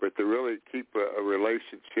 But to really keep a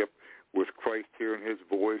relationship with Christ, hearing his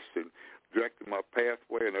voice and directing my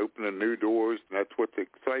pathway and opening new doors, and that's what's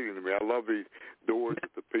exciting to me. I love these doors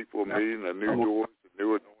that the people are meeting, the new doors, the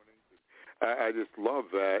new anointings. I just love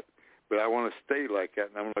that, but I want to stay like that,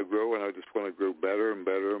 and I want to grow, and I just want to grow better and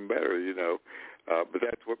better and better, But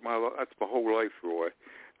that's that's my whole life, Roy.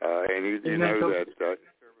 And you know that service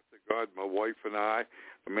to God, my wife and I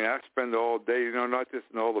spend all day, not just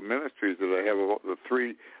in all the ministries that I have, the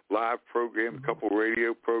 3 live programs, a couple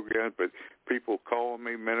radio programs, but people calling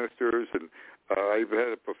me ministers, and I even had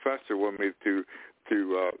a professor want me to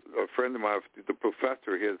a friend of mine, the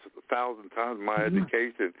professor, he has 1,000 times my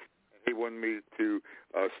education. He wanted me to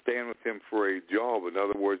stand with him for a job. In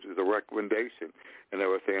other words, as a recommendation and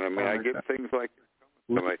everything. I get things like this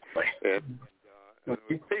coming to me. And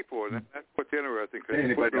people, and that's what's interesting, because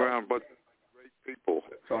you're putting around a bunch of great people,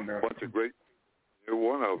 a bunch of great, you're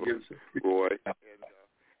one of them, Roy. And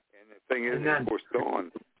the thing is, of course,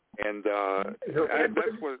 Dawn. And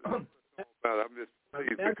that's what it's all about. I'm just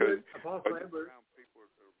pleased because around people are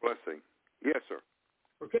a blessing. Yes, sir.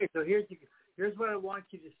 Okay, so here's what I want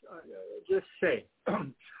you to just say.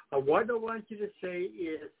 What I want you to say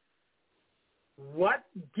is, what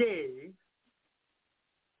day...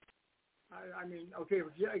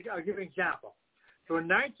 I'll give an example. So in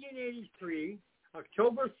 1983,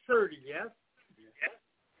 October 30th,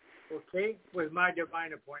 was my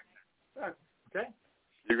divine appointment. Okay?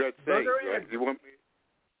 You got saved, right? You want me?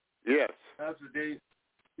 Yes. That's the day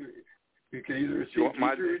you can either receive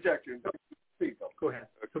or reject it. Go ahead.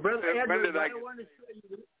 So, Brother Edward, I want to show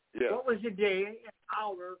you, what was the day and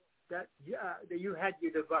hour that you had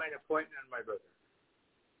your divine appointment, my brother?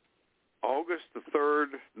 August the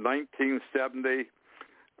 3rd, 1970,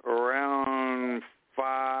 around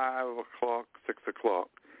 5 o'clock, 6 o'clock,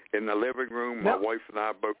 in the living room. My wife and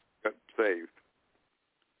I both got saved.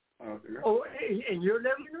 Oh, in your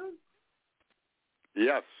living room?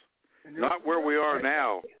 Yes. Not where we are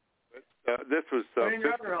now. This was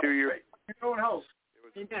 52 years. In your own house.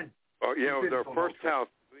 Amen. Oh, yeah, it was our first house.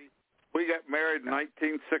 We got married in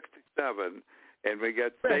 1967, and we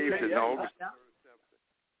got saved in August.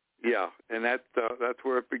 Yeah, and that's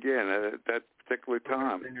where it began at that particular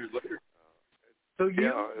time. 10 years later. So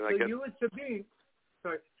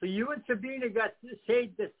you and Sabina got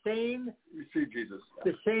saved the same. Received Jesus.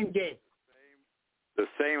 The same day. The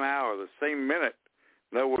same hour, the same minute.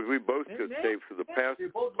 In other words, we both got saved for the past.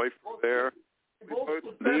 Wife was there. We both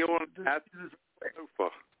kneeled at the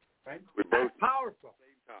sofa. Right? We both. That's powerful.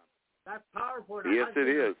 Same time. That's powerful. Yes, it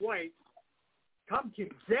is. Wife come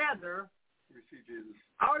together. Receive Jesus.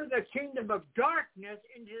 Out of the kingdom of darkness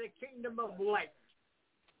into the kingdom of light.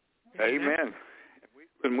 Amen.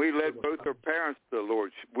 And we led both our parents to the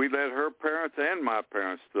Lord. We led her parents and my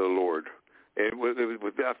parents to the Lord. It was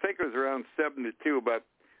I think it was around 72, about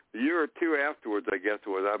a year or two afterwards, I guess it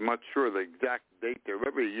was. I'm not sure the exact date there.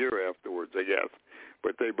 Maybe a year afterwards, I guess.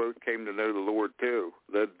 But they both came to know the Lord too.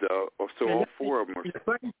 All 4 of them.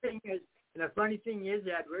 The funny thing is,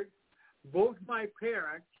 Edward, both my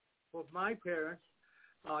parents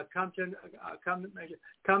come to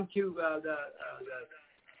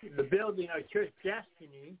the building of Church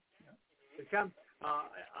Destiny. To come,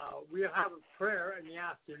 we'll have a prayer in the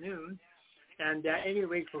afternoon, and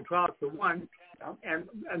anyway, from 12 to 1. And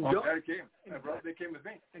Dad came. They came with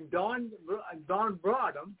me. And Dawn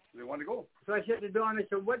brought them. They wanted to go. So I said to Dawn, I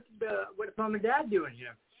said, what's Mom and Dad doing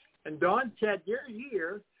here? And Dawn said, they're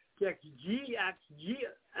here to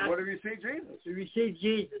what do we see Jesus? To receive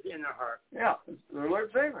Jesus in their heart. Yeah, it's their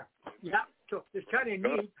Lord Savior. Yeah, so it's kind of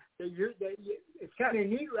neat that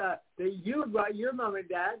you brought your mom and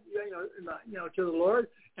dad, to the Lord,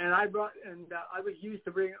 and I was used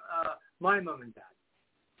to bring my mom and dad.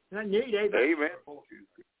 Isn't that neat, eh? Amen.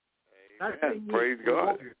 Amen. Praise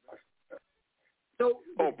God. So,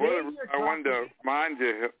 brother, I wanted to remind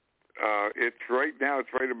you, it's right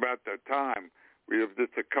about that time. We have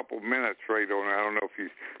just a couple minutes right on. I don't know if you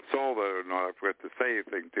saw that or not. I forgot to say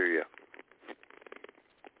anything to you.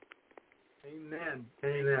 Amen.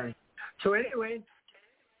 So anyway,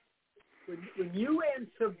 when you and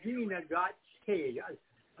Sabrina got saved,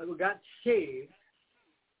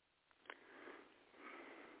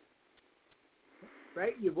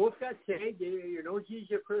 right? You both got saved. You know Jesus,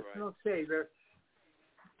 your personal Savior.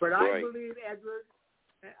 But I believe, Edward,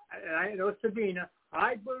 and I know Sabrina,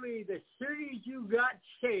 I believe as soon as you got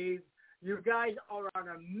saved, you guys are on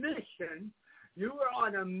a mission. You were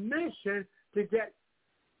on a mission to get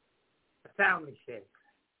the family saved.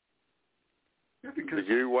 Yeah, because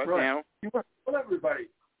you what now? You want to tell everybody.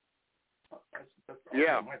 That's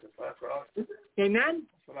yeah. Amen?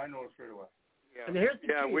 That's what I know straight away. Yeah, and here's the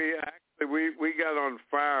we got on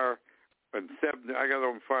fire in 70. I got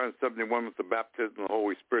on fire in 71 with the baptism of the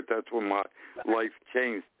Holy Spirit. That's when my life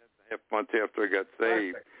changed. 10.5 months after I got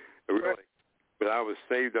saved. Really. But I was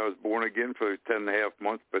saved. I was born again for 10.5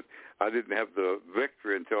 months, but I didn't have the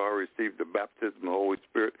victory until I received the baptism of the Holy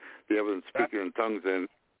Spirit, the evidence speaking in tongues, and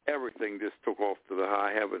everything just took off to the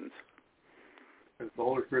high heavens. The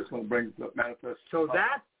Holy Spirit's going to bring the manifest. So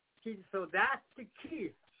that's the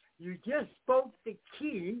key. You just spoke the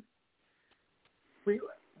key.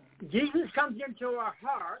 Jesus comes into our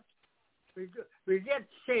heart. We get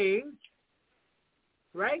saved,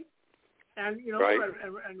 right? And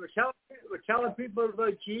and we're telling people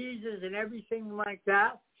about Jesus and everything like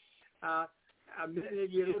that.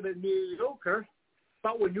 Maybe a little bit mediocre,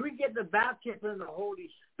 but when we get the baptism of the Holy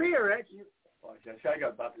Spirit, I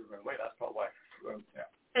got baptized right away. That's probably why.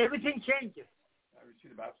 Everything changes. I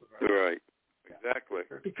received the baptism right away. Right. Exactly.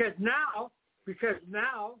 Because now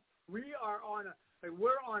we're on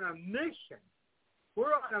a mission.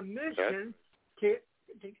 We're on a mission to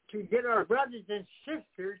get our brothers and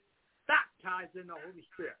sisters baptized in the Holy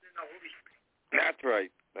Spirit. That's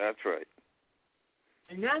right.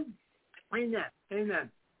 Amen.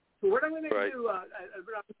 So what I'm going to do, I'm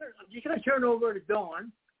just going to turn over to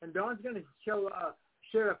Dawn, and Dawn's going to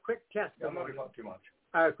share a quick testimony. I'm not going to talk too much.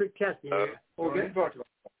 A quick testimony. Okay.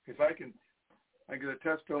 Because I get a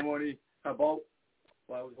testimony about,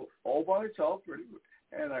 I was all by myself,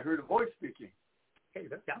 and I heard a voice speaking. Okay,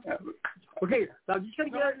 so I'm just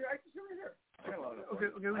going to get... I can hear here. I get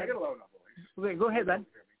a loud enough voice. Okay, go ahead, Ben.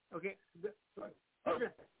 Okay.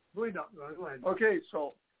 Go ahead. Okay,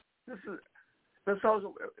 so this is how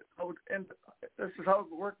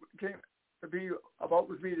it worked came to be about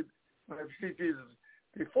with me when I received Jesus.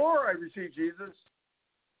 Before I received Jesus,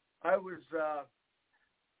 I was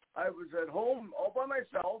at home all by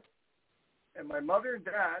myself, and my mother and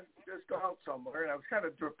dad just got out somewhere, and I was kind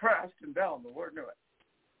of depressed and down. The Lord knew it,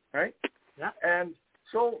 right? Yeah. And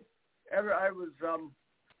so I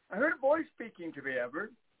heard a voice speaking to me,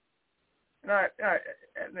 Edward, and I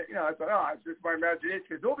thought, it's just my imagination,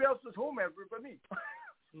 because nobody else was home, Edward, but me.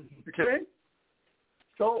 Okay?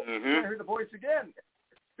 So I heard the voice again,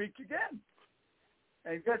 speak again.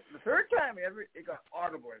 And that's the third time it got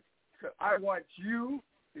audible. It said, I want you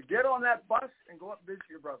to get on that bus and go up and visit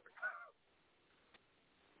your brother.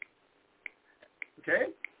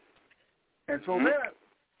 Okay? And so then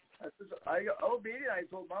I got obedient. I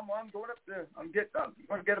told Mom, I'm going up there. I'm going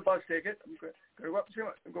to get a bus ticket. I'm going up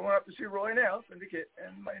to see Roy and Elf and the kid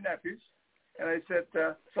and my nephews. And I said,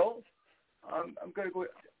 I'm going to go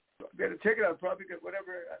get a ticket. I'll probably get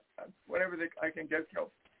whatever I can get.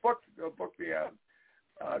 Book me a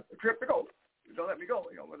trip to go. They'll let me go.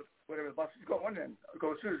 Whatever the bus is going, and I'll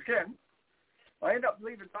go as soon as I can. I end up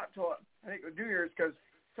leaving not until I think New Year's, because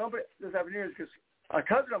somebody does have New Year's, because a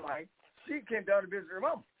cousin of mine, she came down to visit her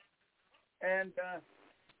mom. And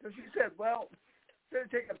so she said, well, instead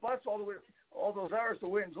of taking a bus all those hours to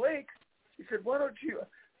Wayne's Lake, she said, why don't you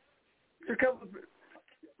come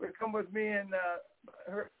with me and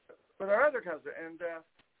with our other cousin? And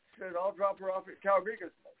she said, I'll drop her off at Calgary,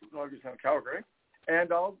 because it's not Calgary. and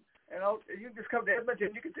you can just come to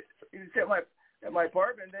Edmonton. You can sit at my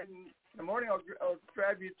apartment, and then in the morning I'll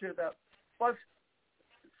drive you to the bus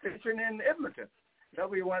station in Edmonton. That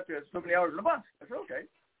we went to so many hours in the bus. I said, okay.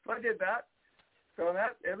 So I did that.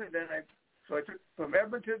 So I took from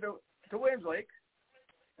Edmonton to Williams Lake,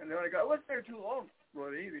 and then I wasn't there too long.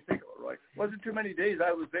 Really, if you think about it, right? Wasn't too many days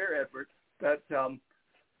I was there, Edward. That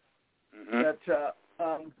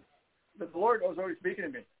the Lord was already speaking to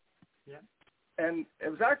me. Yeah. And it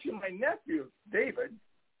was actually my nephew, David.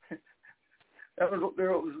 That was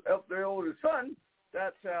their oldest son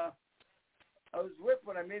that I was with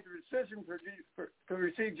when I made the decision to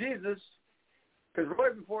receive Jesus. Because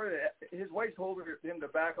Roy, before his wife told him to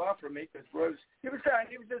back off from me, because Roy he was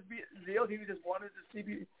just zealous. He just wanted to see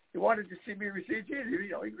me. He wanted to see me receive Jesus.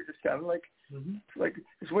 He was just kind of like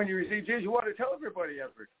it's when you receive Jesus, you want to tell everybody,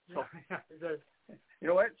 Edward. So, you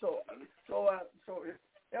know what? So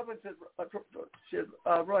Evelyn said,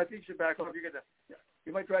 Roy, I think you should back off.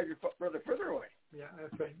 You might drive your brother further away. Yeah,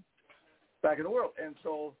 that's right. Back in the world. And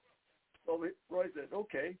so Roy said,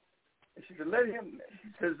 okay. And she said, let him. He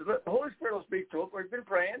says, the Holy Spirit will speak to him. We've been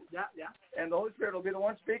praying. Yeah. And the Holy Spirit will be the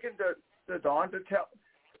one speaking to Dawn to tell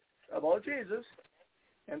about Jesus.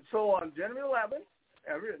 And so on January 11th,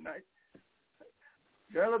 every night,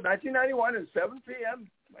 January 1991 at 7 p.m.,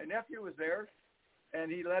 my nephew was there,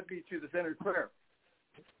 and he led me to the center of prayer.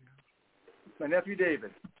 My nephew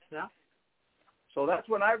David. Yeah. So that's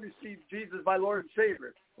when I received Jesus, my Lord and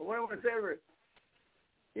Savior. But what I want to say, Everett,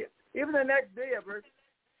 even the next day, Everett,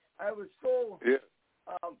 I was so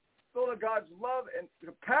full of God's love and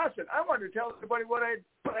compassion. I wanted to tell everybody what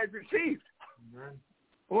I'd received. Amen.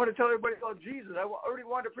 I wanted to tell everybody about Jesus. I already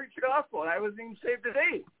wanted to preach the gospel, and I wasn't even saved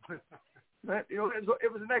today. It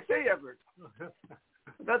was the next day, Everett.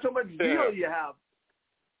 That's how much zeal you have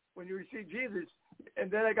when you receive Jesus. And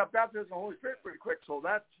then I got baptized in the Holy Spirit pretty quick. So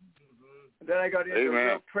that's and then I got into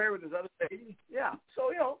real prayer with this other lady. Yeah.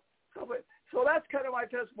 So so that's kind of my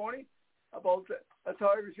testimony about that's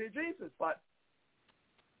how I received Jesus. But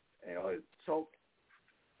so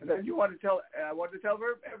and then I wanted to tell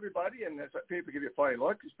everybody, and people give you a funny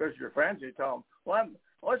look, especially your friends. You tell them, well,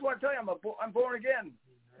 I just want to tell you I'm born again.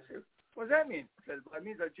 I said, what does that mean? I said, it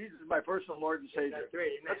means that Jesus is my personal Lord and Savior. That's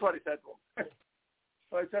right. That's what I said to him.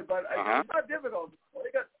 So I said, but it's not difficult.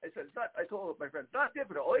 I told my friend, it's not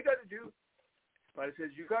difficult. All you got to do, but I said,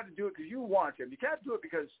 you got to do it because you want him. You can't do it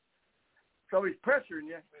because somebody's pressuring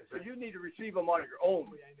you. So you need to receive him on your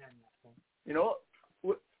own.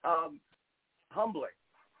 Humbly.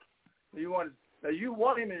 You want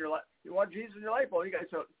him in your life. You want Jesus in your life. Well, you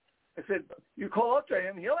guys. So I said, you call out to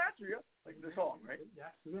him, he'll answer you, like the song, right?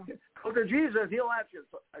 Yeah. Call to Jesus, he'll answer you.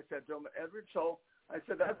 So I said to him, Edward. So I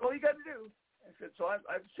said, that's all you got to do. I said, so I've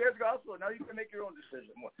shared the gospel. Now you can make your own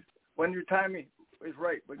decision when your timing is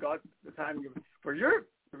right. When God, the time for you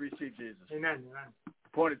to receive Jesus. Amen.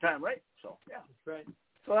 Appointed time, right? So yeah, that's right.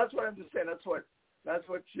 So that's what I'm just saying. That's what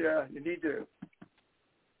you need to do.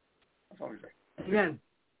 That's all I'm saying. Amen.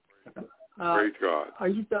 Praise God.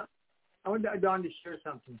 I want Don to share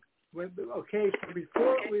something. Okay, so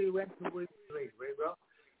before we went to Williams Lake, right, bro?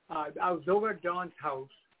 I was over at Don's house.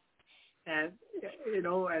 And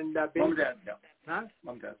Mom and Dad, yeah. Huh?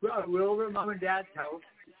 Mom and Dad. We're over at Mom and Dad's house,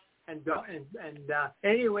 and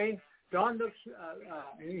anyway, Don looks.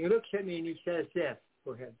 He looks at me and he says, "Yes,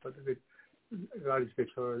 go ahead." But God is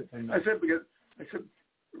good for. I said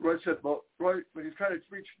Roy said about Roy when he's trying to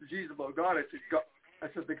preach to Jesus about God. I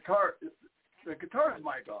said the guitar is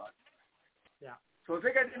my God. Yeah. So I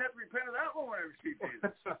think I didn't have to repent of that one when I received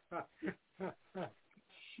Jesus.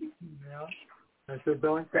 Yeah. I said,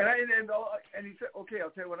 don't. And he said, okay, I'll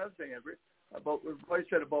tell you one other thing, Everett, about what I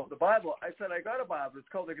said about the Bible. I said, I got a Bible. It's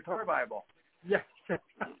called the Guitar Bible. Yeah.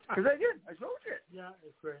 Because I did. I showed you. Yeah,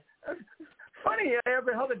 it's great. Funny,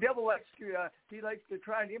 Everett, how the devil likes to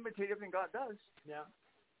try and imitate everything God does. Yeah.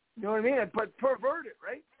 You know what I mean? But pervert it,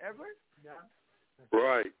 right, Everett? Yeah.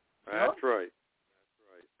 Right. That's right.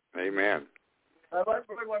 Amen. I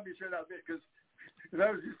really wanted to share that bit because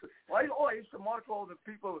I used to mock all the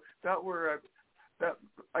people that were that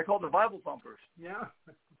I called the Bible thumpers. Yeah.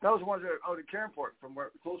 That was the ones that were out in Cairnport,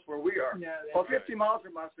 close where we are. Yeah. Well, 50 miles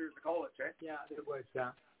from us, there's the college, eh? Yeah, it was.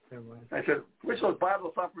 Yeah, it was. I said, which those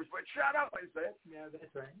Bible thumpers would shut up, I said. Yeah,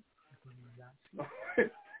 that's right.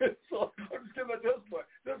 So I'm just giving a testimony.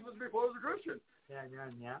 This was before I was a Christian. Yeah,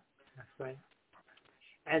 that's right.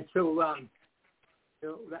 And so,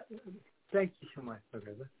 thank you so much,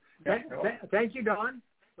 brother. Thank you, Don.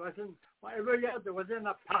 Everybody else, there wasn't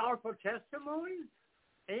a powerful testimony.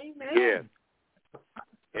 Amen. Yes.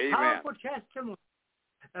 Amen. Powerful testimony.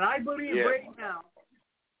 And I believe right now,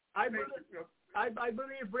 I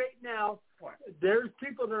believe right now there's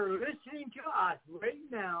people that are listening to us right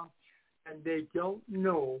now, and they don't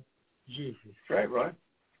know Jesus. Right, Roy.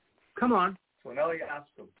 Come on. So now you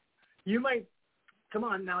ask them. You might. Come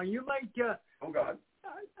on now. You might. Oh God.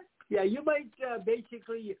 Yeah, you might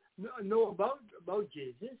basically know about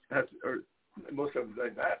Jesus. That's or most of them say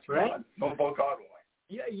that's right. God. No about God only.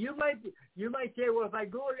 Yeah, you might say, well, if I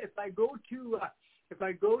go to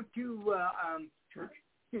Church.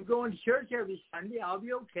 You're going to church every Sunday, I'll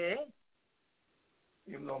be okay.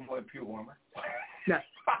 Even though I'm a pew warmer. No.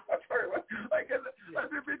 Sorry, I guess I've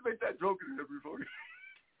been make that joke before.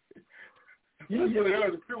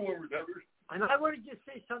 The pew warmers ever. And I want to just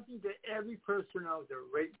say something to every person out there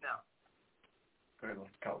right now. Go ahead,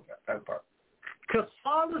 let's count that part.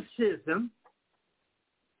 Catholicism,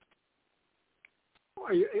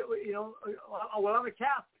 you know, well, I'm a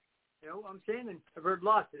Catholic. You know what I'm saying? And I've heard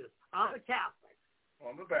lots of this. I'm a Catholic.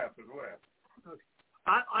 Well, I'm a Baptist. Go ahead. Okay.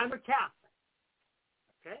 I'm a Catholic.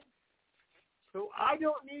 Okay? So I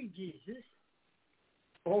don't need Jesus.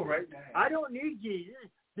 Oh, right now. I don't need Jesus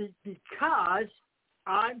because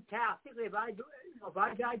I'm Catholic. If I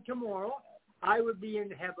died tomorrow, I would be in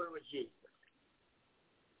heaven with Jesus.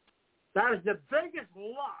 That is the biggest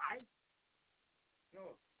lie.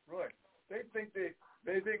 No, Roy. They think there's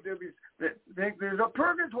a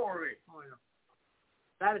purgatory. Oh, no.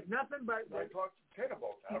 That is nothing but. I talked to Ted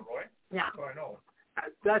about that, Roy. Yeah. So I know.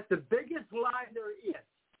 That's the biggest lie there is.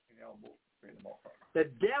 The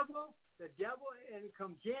devil, and he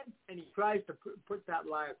comes in and he tries to put that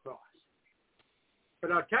lie across.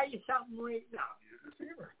 But I'll tell you something right now.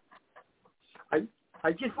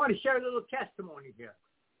 I just want to share a little testimony here.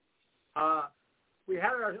 We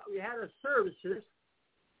had our services.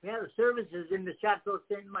 We had our services in the Chateau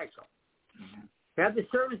St. Michael. Mm-hmm. We had the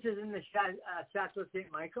services in the Chateau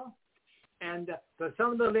St. Michael, and so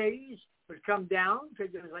some of the ladies would come down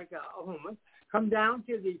because it was like a woman. Come down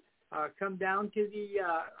to the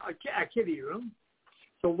activity room.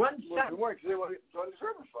 So one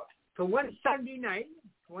Sunday night,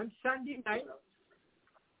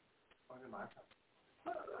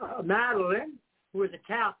 Madeline, who was a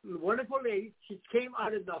Catholic, wonderful lady, she came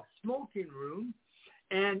out of the smoking room,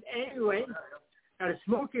 and anyway, at a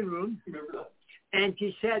smoking room, and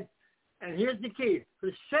she said, and here's the key: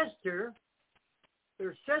 her sister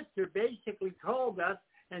basically called us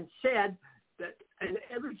and said that, and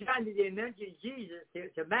every time that they mentioned Jesus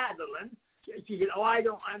to Madeline, she said, "Oh,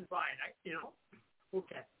 I'm fine,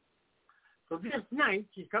 okay." So this night,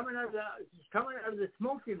 she's coming out of the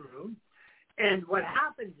smoking room, and what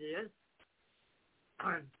happens is,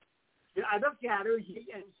 I looked at her, and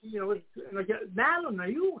she like, "Madeline, are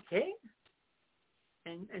you okay?"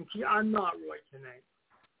 And she, "I'm not right tonight."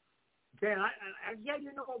 Okay, and I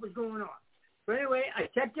didn't know what was going on. So anyway, I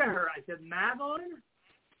said to her, I said, "Madeline,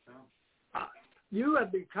 you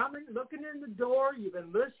have been looking in the door. You've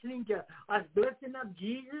been listening to us lifting up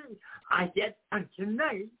Jesus." I said, "And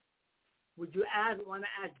tonight, would you want to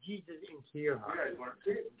ask Jesus into your heart?"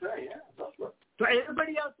 So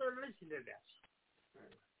everybody else that are listening to this,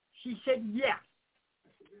 she said yes.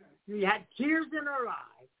 She had tears in her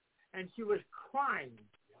eyes, and she was crying.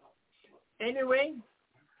 Anyway,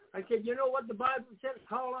 I said, "You know what the Bible says?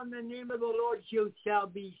 Call on the name of the Lord, you shall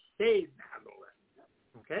be saved, Madeline."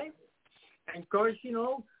 Okay? And of course,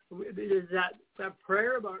 there's that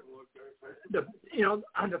prayer about the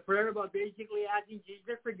prayer about basically asking Jesus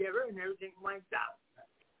to forgive her and everything like that.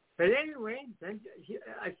 But anyway, then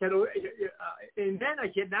I said, and then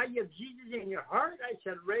I said, "Now you have Jesus in your heart." I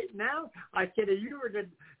said, "Right now," I said, if you were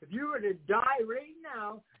to die right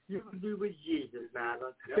now, you would be with Jesus,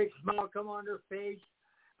 Madeline." Yep. Big smile come on her face,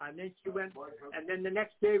 and then she went. And then the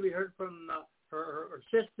next day, we heard from her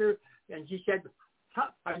sister, and she said,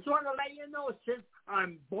 "I just want to let you know, sis,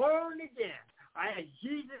 I'm born again. I had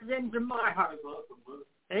Jesus into my heart."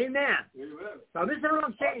 Amen. Now, this is what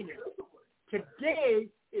I'm saying here. Today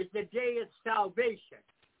is the day of salvation.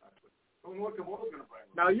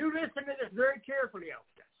 Now, you listen to this very carefully,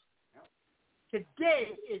 Elvis.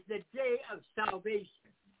 Today is the day of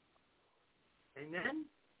salvation. Amen?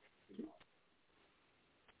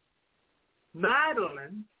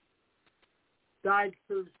 Madeline died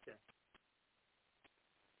Thursday.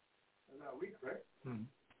 That week, right? Hmm.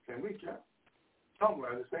 Same week, yeah.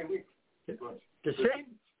 Somewhere the same week. The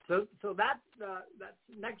same. So that's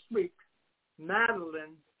next week.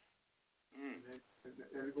 Madeline. And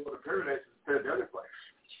go to paradise instead of the other place.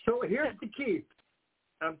 So here's the key.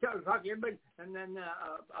 I'm talking to everybody, and then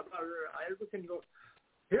about her. Can go.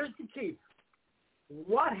 Here's the key.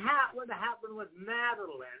 What happened with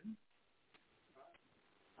Madeline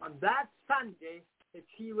on that Sunday if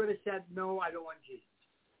he would have said, no, I don't want Jesus.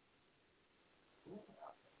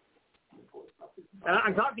 And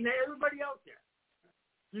I'm talking to everybody out there.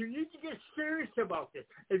 You need to get serious about this.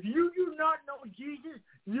 If you do not know Jesus,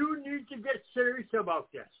 you need to get serious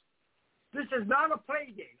about this. This is not a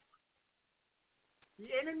play game. The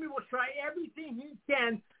enemy will try everything he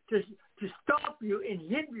can to stop you and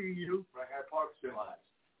hinder you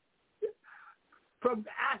from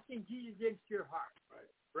asking Jesus into your heart.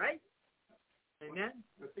 Right? Amen?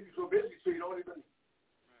 I think you're so busy, so you don't even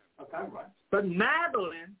have time, right? But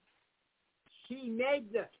Madeline, she made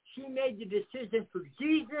the decision for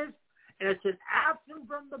Jesus, and it's an absent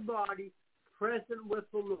from the body, present with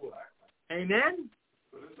the Lord. Amen?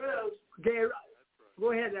 Okay,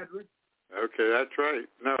 go ahead, Edward. Okay, that's right.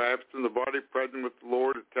 No, absent in the body, present with the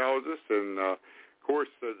Lord, it tells us. And, of course,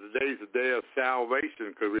 today's the day of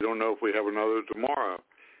salvation because we don't know if we have another tomorrow.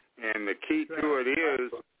 And the key to it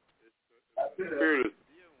is, if the Spirit is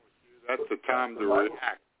dealing with you, that's the time to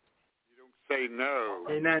react. You don't say no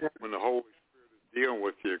when the Holy Spirit is dealing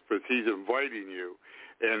with you because He's inviting you.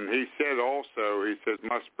 And He said also, He said,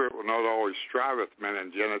 my spirit will not always strive with men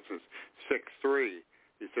in Genesis 6:3.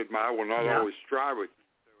 He said, I will not always strive with you.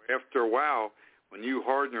 After a while, when you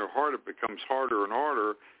harden your heart, it becomes harder and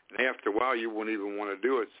harder, and after a while, you won't even want to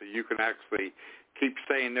do it, so you can actually keep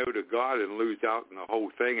saying no to God and lose out in the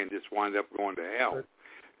whole thing and just wind up going to hell.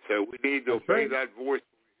 So we need to obey that voice.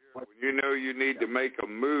 When you know you need to make a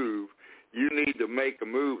move, you need to make a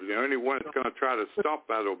move. The only one that's going to try to stop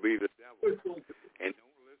that will be the devil, and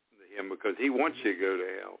don't listen to him because he wants you to go to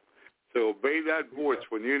hell. So obey that voice.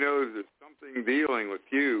 When you know there's something dealing with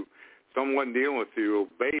you, someone dealing with you,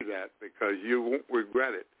 obey that because you won't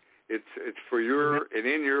regret it. It's for your and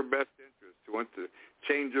in your best interest to want to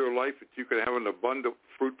change your life that you can have an abundant,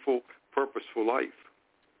 fruitful, purposeful life.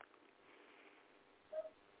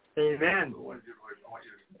 Amen.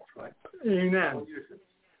 Amen.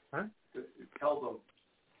 Huh? Tell them,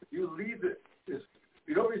 if you leave if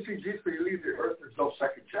you don't receive Jesus, but you leave the earth, there's no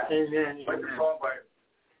second chance. Amen. It's like a song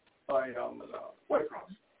by White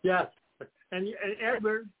Cross. Yes. And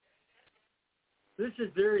Edward, this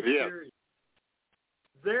is very serious.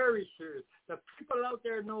 Very serious. The people out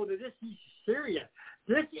there know that this is serious.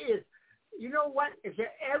 This is, you know what? If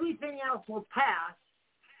everything else will pass,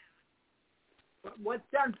 what's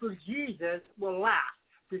done for Jesus will last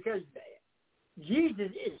because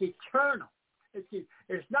Jesus is eternal.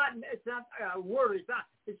 It's not a word.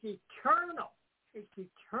 It's eternal. It's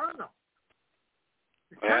eternal.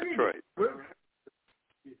 That's right.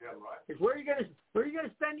 It's where are you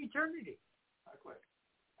gonna spend eternity?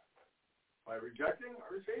 By rejecting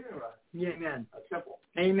or receiving, Amen. That's simple.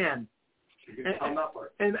 Amen.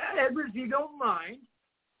 And Edward, if you don't mind,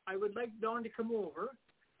 I would like Dawn to come over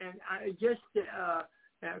and I just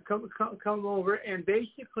come over and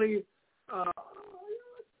basically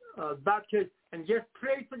baptize and just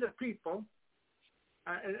pray for the people,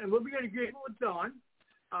 and we'll be in agreement with Dawn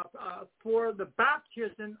for the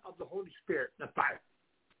baptism of the Holy Spirit, the fire.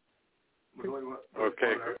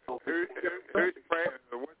 Okay. Who's praying?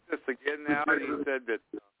 What's this again now? You said that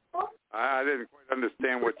I didn't quite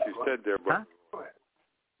understand what you said there, but. Huh?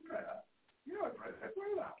 You know what, pray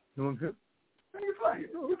you're fine.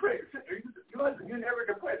 You pray. You never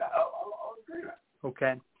can pray that. I'll agree with that.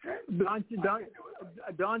 Okay.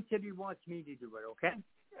 Don said he wants me to do it, okay?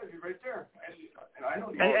 Yeah, he's right there. And I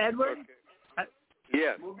know Hey, Edward?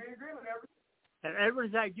 Yes. We'll be in agreement, Edward. And Edward,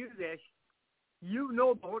 as I do this, you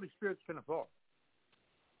know the Holy Spirit's going to fall.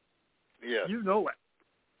 Yes. You know it.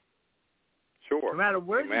 Sure. No matter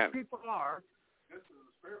where these people are,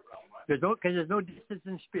 there's no distance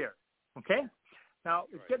in spirit. Okay? Now,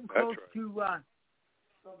 it's getting close to...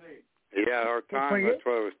 yeah, our time, that's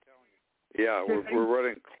what I was telling you. Yeah, we're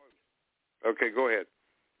running close. Okay, go ahead.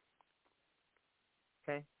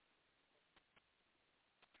 Okay.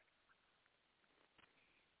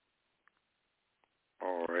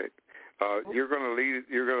 All right. You're going to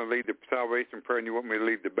lead the salvation prayer, and you want me to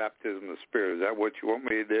lead the baptism of the Spirit. Is that what you want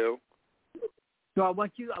me to do? No, I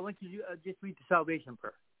want you to just read the salvation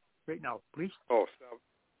prayer right now, please. Oh, okay.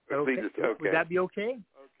 Okay. Would that be okay?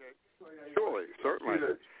 Okay. Surely, certainly.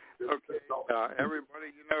 Okay. Everybody,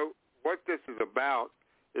 you know what this is about.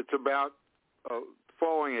 It's about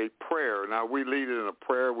following a prayer. Now, we lead it in a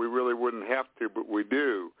prayer. We really wouldn't have to, but we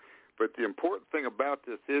do. But the important thing about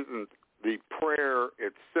this isn't the prayer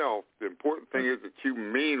itself. The important thing is that you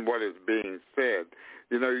mean what is being said.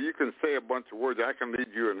 You know, you can say a bunch of words. I can lead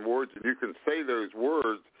you in words, and you can say those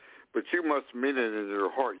words, but you must mean it in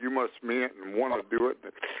your heart. You must mean it and want to do it.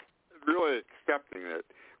 Really accepting it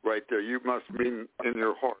right there. You must mean in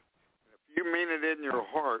your heart. If you mean it in your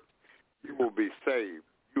heart, you will be saved.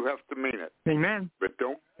 You have to mean it. Amen. But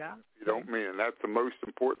you don't mean it. That's the most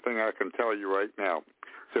important thing I can tell you right now.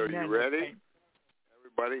 So Amen. you ready?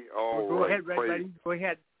 Everybody? All Go right. ahead, buddy. Go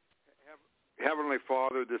ahead. Heavenly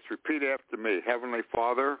Father, just repeat after me. Heavenly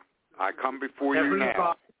Father, I come before you Heavenly now.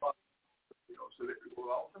 Father.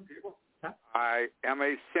 I am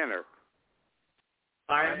a sinner.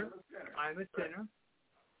 I'm a sinner.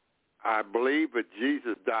 I believe that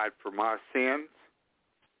Jesus died for my sins.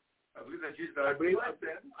 I believe that Jesus died for my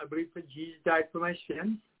sins. I believe that Jesus died for my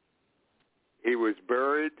sins. He was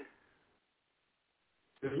buried.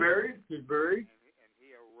 He's buried. And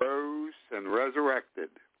he arose and resurrected.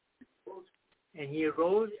 And he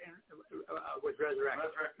arose and was resurrected.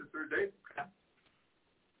 Resurrected the third day.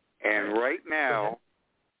 And right now,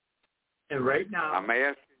 I'm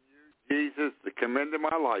asking you, Jesus, to come into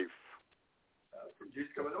my life.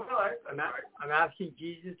 Jesus come into my life. I'm asking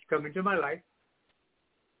Jesus to come into my life.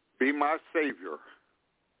 Be my Savior.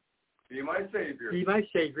 Be my Savior. Be my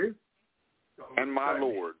Savior. And my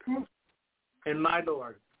Lord. And my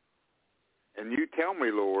Lord. And you tell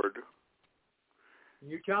me, Lord.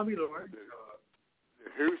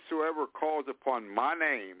 That whosoever calls upon my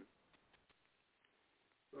name.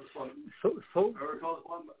 Whoever calls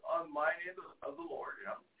upon my name of the Lord,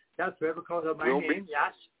 yeah. That's whoever calls on my name,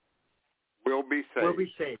 yes. Will be saved.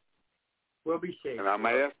 Will be saved. And I'm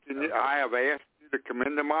asking you, I have asked you to come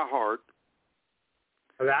into my heart.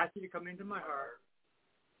 I've asked you to come into my heart.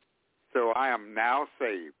 So I am now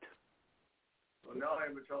saved. So now I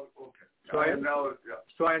am a child. Okay. So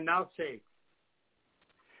I am now saved.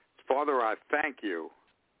 Father, I thank you.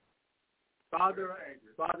 Father,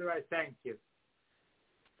 I thank you.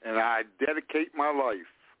 And I dedicate my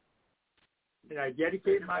life. And I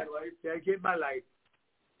dedicate my life.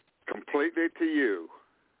 Completely to you.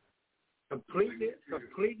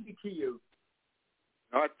 Completely to you.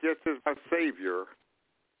 Not just as my Savior.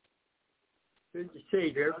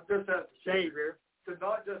 Savior. Not just as Savior. So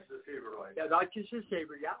not just a Savior, right? Yeah, not just a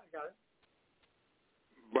Savior. Yeah, I got it.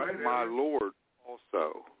 But my Lord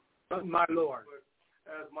also. But my Lord.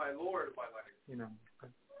 But as my Lord of my life. You know.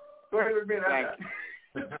 Go ahead with me.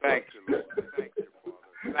 Thank you, Lord. Thank you,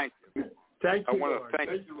 Father. Thank you. Thank you, I want Lord. to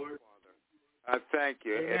thank you, Lord. I thank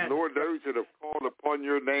you. Amen. And Lord, those that have called upon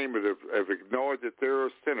your name and have acknowledged that they are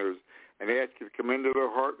sinners and asked you to come into their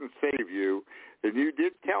heart and save you, and you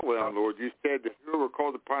did tell them, Lord, you said that whoever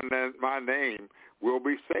calls upon my name will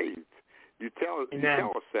be saved. You tell us that in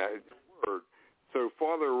your word. So,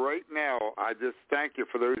 Father, right now, I just thank you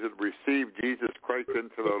for those that received Jesus Christ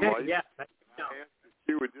into their life. Yes. I ask that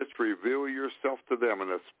you would just reveal yourself to them in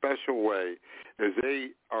a special way as they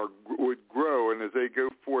would grow and as they go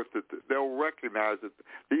forth, that they'll recognize that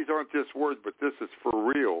these aren't just words, but this is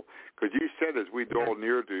for real. Because you said as we draw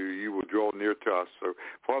near to you, you will draw near to us. So,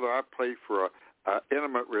 Father, I pray for an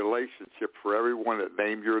intimate relationship for everyone that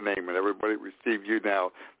named your name and everybody that received you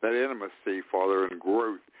now, that intimacy, Father, and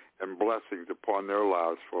growth and blessings upon their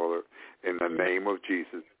lives, Father, in the name of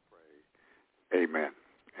Jesus. Pray. Amen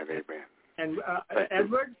and amen. And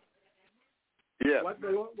Edward, yes, what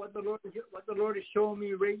the Lord is showing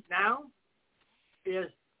me right now is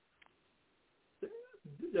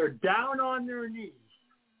they're down on their knees,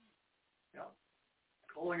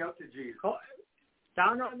 calling out to Jesus.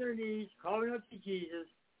 Down on their knees, calling out to Jesus,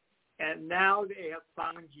 and now they have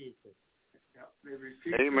found Jesus.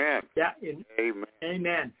 Amen. Yeah. Amen.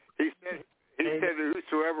 Amen. He said,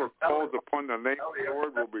 whosoever calls upon the name of the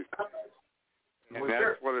Lord will be saved. And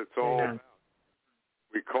that's what it's all about.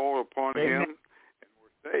 We call upon him and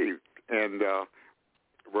we're saved. And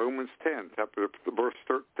Romans 10, chapter verse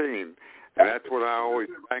 13. And that's what I always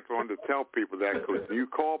bank on to tell people, that because you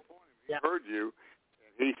call upon him, he heard you,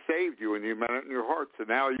 and he saved you, and you meant it in your heart. So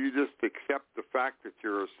now you just accept the fact that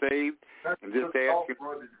you're saved and just ask him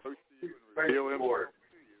to close to you and reveal him to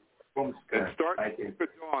you. And start the book of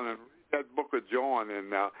John and read that book of John,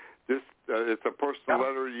 and it's a personal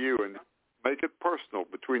letter to you, and make it personal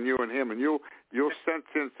between you and him, and you'll sense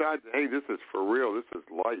inside, hey, this is for real, this is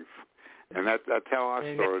life. And that's how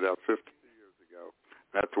I started out 50 years ago.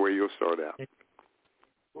 That's the way you'll start out.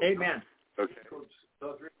 Amen. Okay.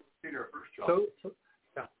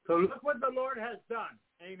 So look what the Lord has done.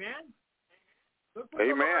 Amen. Look what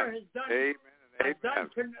Amen. the Lord has done.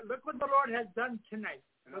 Amen. Look what the Lord has done tonight.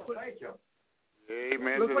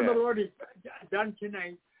 Amen. Look what the Lord has done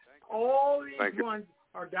tonight. All these ones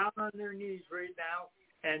are down on their knees right now,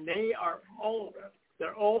 and they're all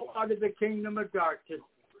out of the kingdom of darkness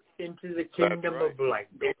into the kingdom of light.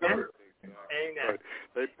 Amen. Amen.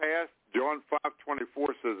 They passed. John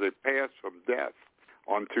 5:24 says they passed from death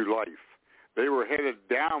onto life. They were headed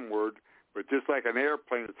downward, But just like an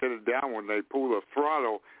airplane that's headed down, when they pull the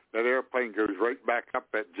throttle, that airplane goes right back up,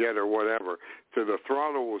 that jet or whatever. So the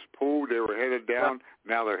throttle was pulled, they were headed down,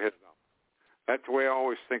 now they're headed up. That's the way I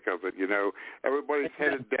always think of it, you know. Everybody's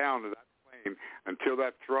headed down to that plane until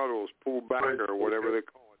that throttle is pulled back or whatever they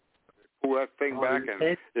call it. They pull that thing back and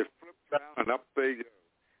it flips around and up they go.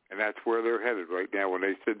 And that's where they're headed right now when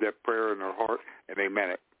they said that prayer in their heart and they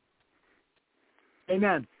meant it.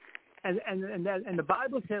 Amen. And the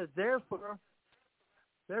Bible says, therefore,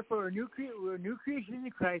 we're a new creation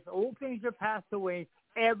in Christ. Old things are passed away.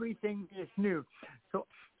 Everything is new.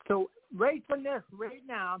 So right from this, right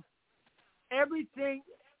now, everything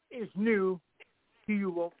is new to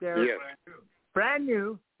you out there. Yes. Brand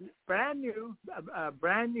new,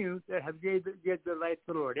 that have gave their life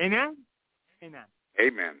to the Lord. Amen? Amen.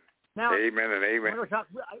 Amen. Now, amen and amen.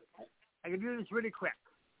 I can do this really quick.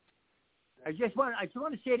 I just want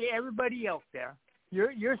to say to everybody out there,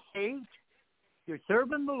 you're saved, you're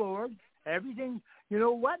serving the Lord, everything. You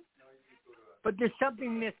know what? But there's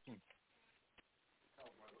something missing.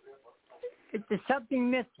 There's something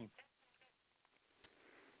missing.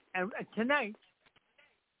 And tonight,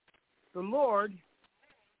 the Lord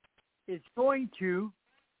is going to.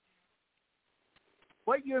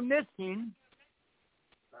 What you're missing.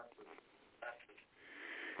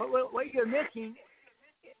 What you're missing,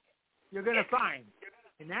 you're going to find.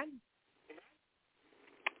 Amen?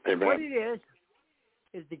 Amen. What it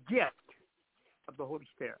is the gift of the Holy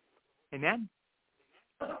Spirit. Amen?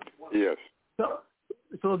 Yes. So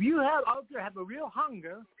if you have a real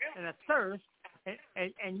hunger and a thirst,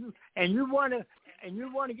 and you want to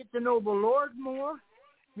get to know the Lord more,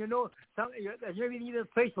 you know, there's maybe even a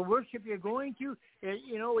place of worship you're going to,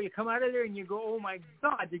 you know, you come out of there and you go, oh my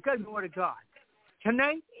God, you got to know what God.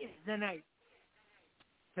 Tonight is the night.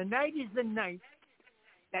 Tonight is the night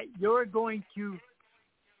that you're going to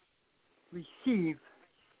receive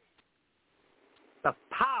the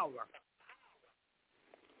power,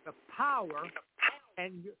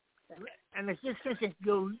 and it's just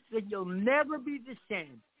you'll never be the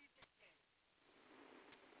same.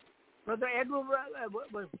 Brother Edward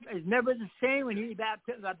is never the same when he got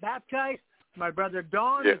baptized. My brother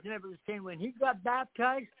Don is never the same when he got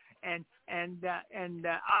baptized, and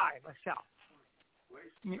I myself.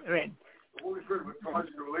 Right. The Holy Spirit would cause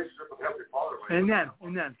your relationship with Heavenly Father. Amen.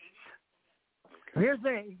 Here's the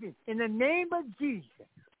thing. In the name of Jesus,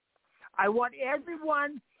 I want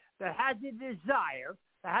everyone that has a desire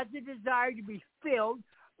to be filled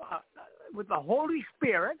with the Holy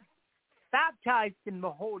Spirit, baptized in the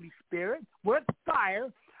Holy Spirit, with fire.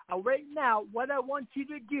 Right now, what I want you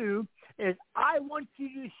to do is I want you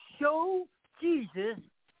to show Jesus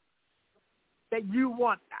that you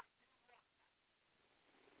want that.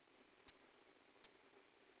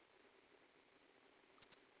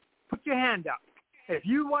 Put your hand up. If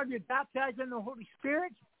you want to be baptized in the Holy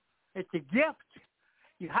Spirit, it's a gift.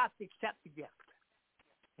 You have to accept the gift.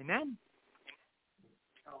 Amen?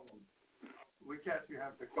 We can't see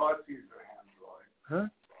hands, but God sees their hands, Roy. Huh?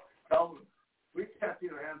 Tell them. We can't see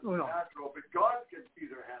their hands natural, but God can see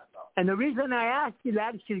their hands up. And the reason I ask you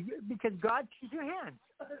that is because God sees your hands.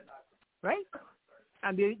 Right?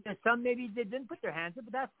 I mean, some maybe they didn't put their hands up,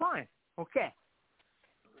 but that's fine. Okay.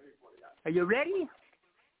 Are you ready?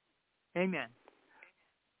 Amen.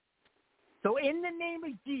 So in the name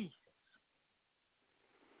of Jesus,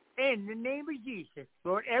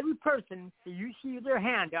 Lord, every person that you see their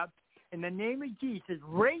hand up, in the name of Jesus,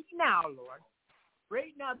 right now, Lord,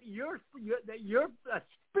 right now, that your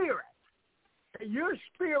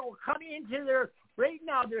spirit will come into their, right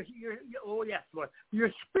now, oh yes, Lord,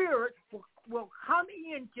 your spirit will come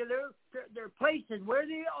into their places where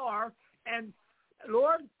they are, and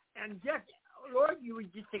Lord, you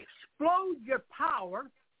would just explode your power,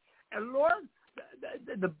 and Lord,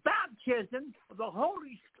 the baptism of the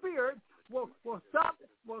Holy Spirit will start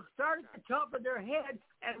at the top of their head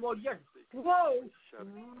and will just flow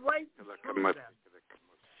right through them.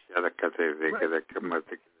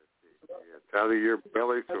 Out of your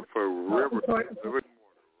belly to flow rivers of living water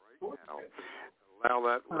right now. Allow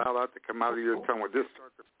that to come out of your tongue. We'll just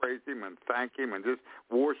start to praise Him and thank Him and just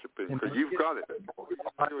worship Him because you've got it. All you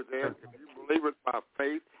have to do is ask if you believe it by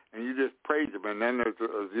faith and you just praise Him. And then there's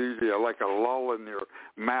usually like a lull in your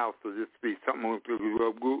mouth. So just be something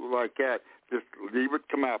like that. Just leave it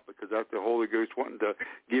come out because that's the Holy Ghost wanting to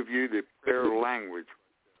give you the prayer language.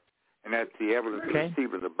 And that's the evidence of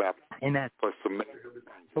receiving the baptism. Amen. Plus some.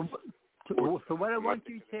 So what I want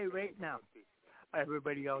you to say right now,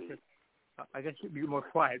 everybody else, I guess you'd be more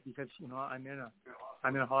quiet because I'm in a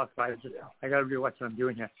hospital. I got to be watching what I'm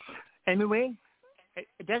doing here. Anyway,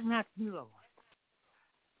 it doesn't have to be low.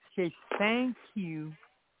 say thank you.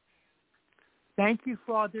 Thank you,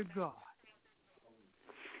 Father God,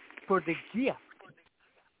 for the gift,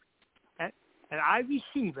 and I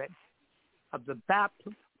receive it, of the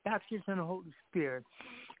baptism of the Holy Spirit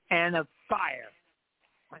and of fire.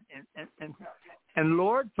 And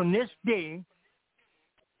Lord, from this day,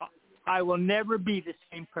 I will never be the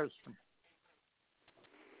same person.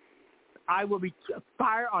 I will be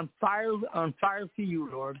fire for you,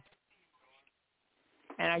 Lord.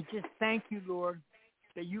 And I just thank you, Lord,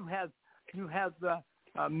 that you have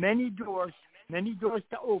many doors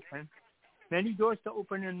to open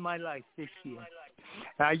in my life this year.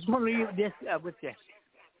 I just want to leave this with this.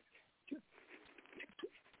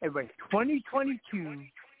 Anyway, 2022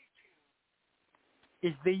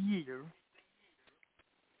 is the year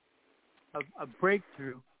of a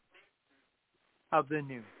breakthrough of the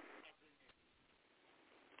new.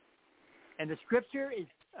 And the scripture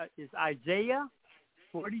is Isaiah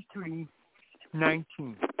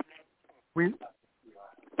 43:19. We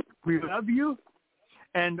love you,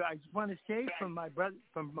 and I just want to say from my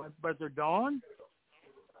brother Don,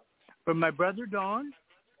 from my brother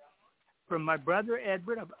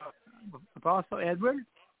Edward, Apostle Edward,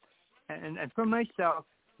 and from myself,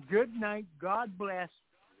 good night, God bless.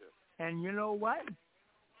 And you know what?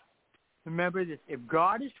 Remember this: if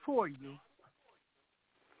God is for you,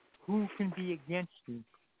 who can be against you?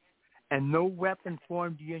 And no weapon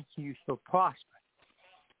formed against you shall prosper.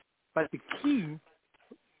 But the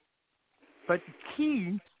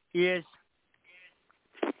key is,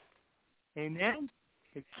 amen?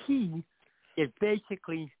 The key is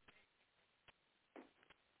basically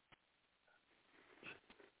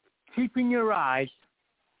keeping your eyes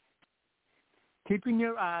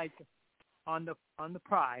on the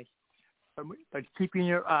prize, but keeping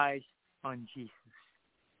your eyes on Jesus.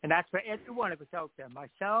 And that's for every one of us out there.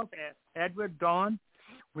 Myself, Edward, Dawn,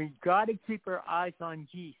 we got to keep our eyes on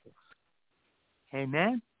Jesus.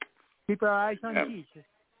 Amen? Keep our eyes on Jesus.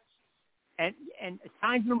 And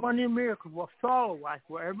signs and wonders and miracles will follow us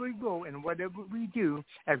wherever we go and whatever we do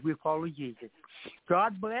as we follow Jesus.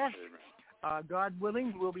 God bless. God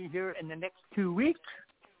willing, we'll be here in the next 2 weeks.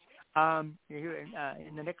 In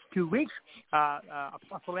the next 2 weeks.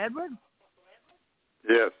 Apostle Edward?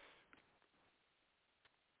 Yes.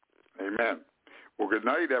 Amen. Well, good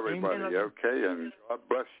night, everybody, amen. Okay, and God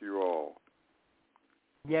bless you all.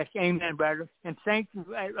 Yes, amen, brother. And thank you,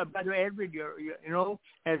 Brother Edward.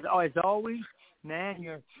 As always,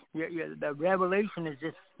 man, the revelation is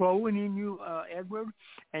just flowing in you, Edward.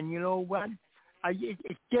 And you know what?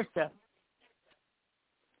 It's just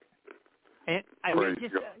and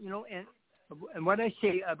what I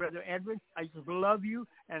say, Brother Edward, I just love you,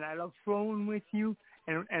 and I love flowing with you.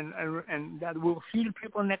 And that we'll see the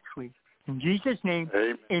people next week. In Jesus' name,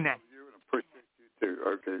 amen. Amen. You and appreciate you too.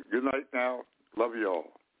 Okay. Good night now. Love you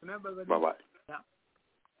all. Remember, bye-bye. Yeah.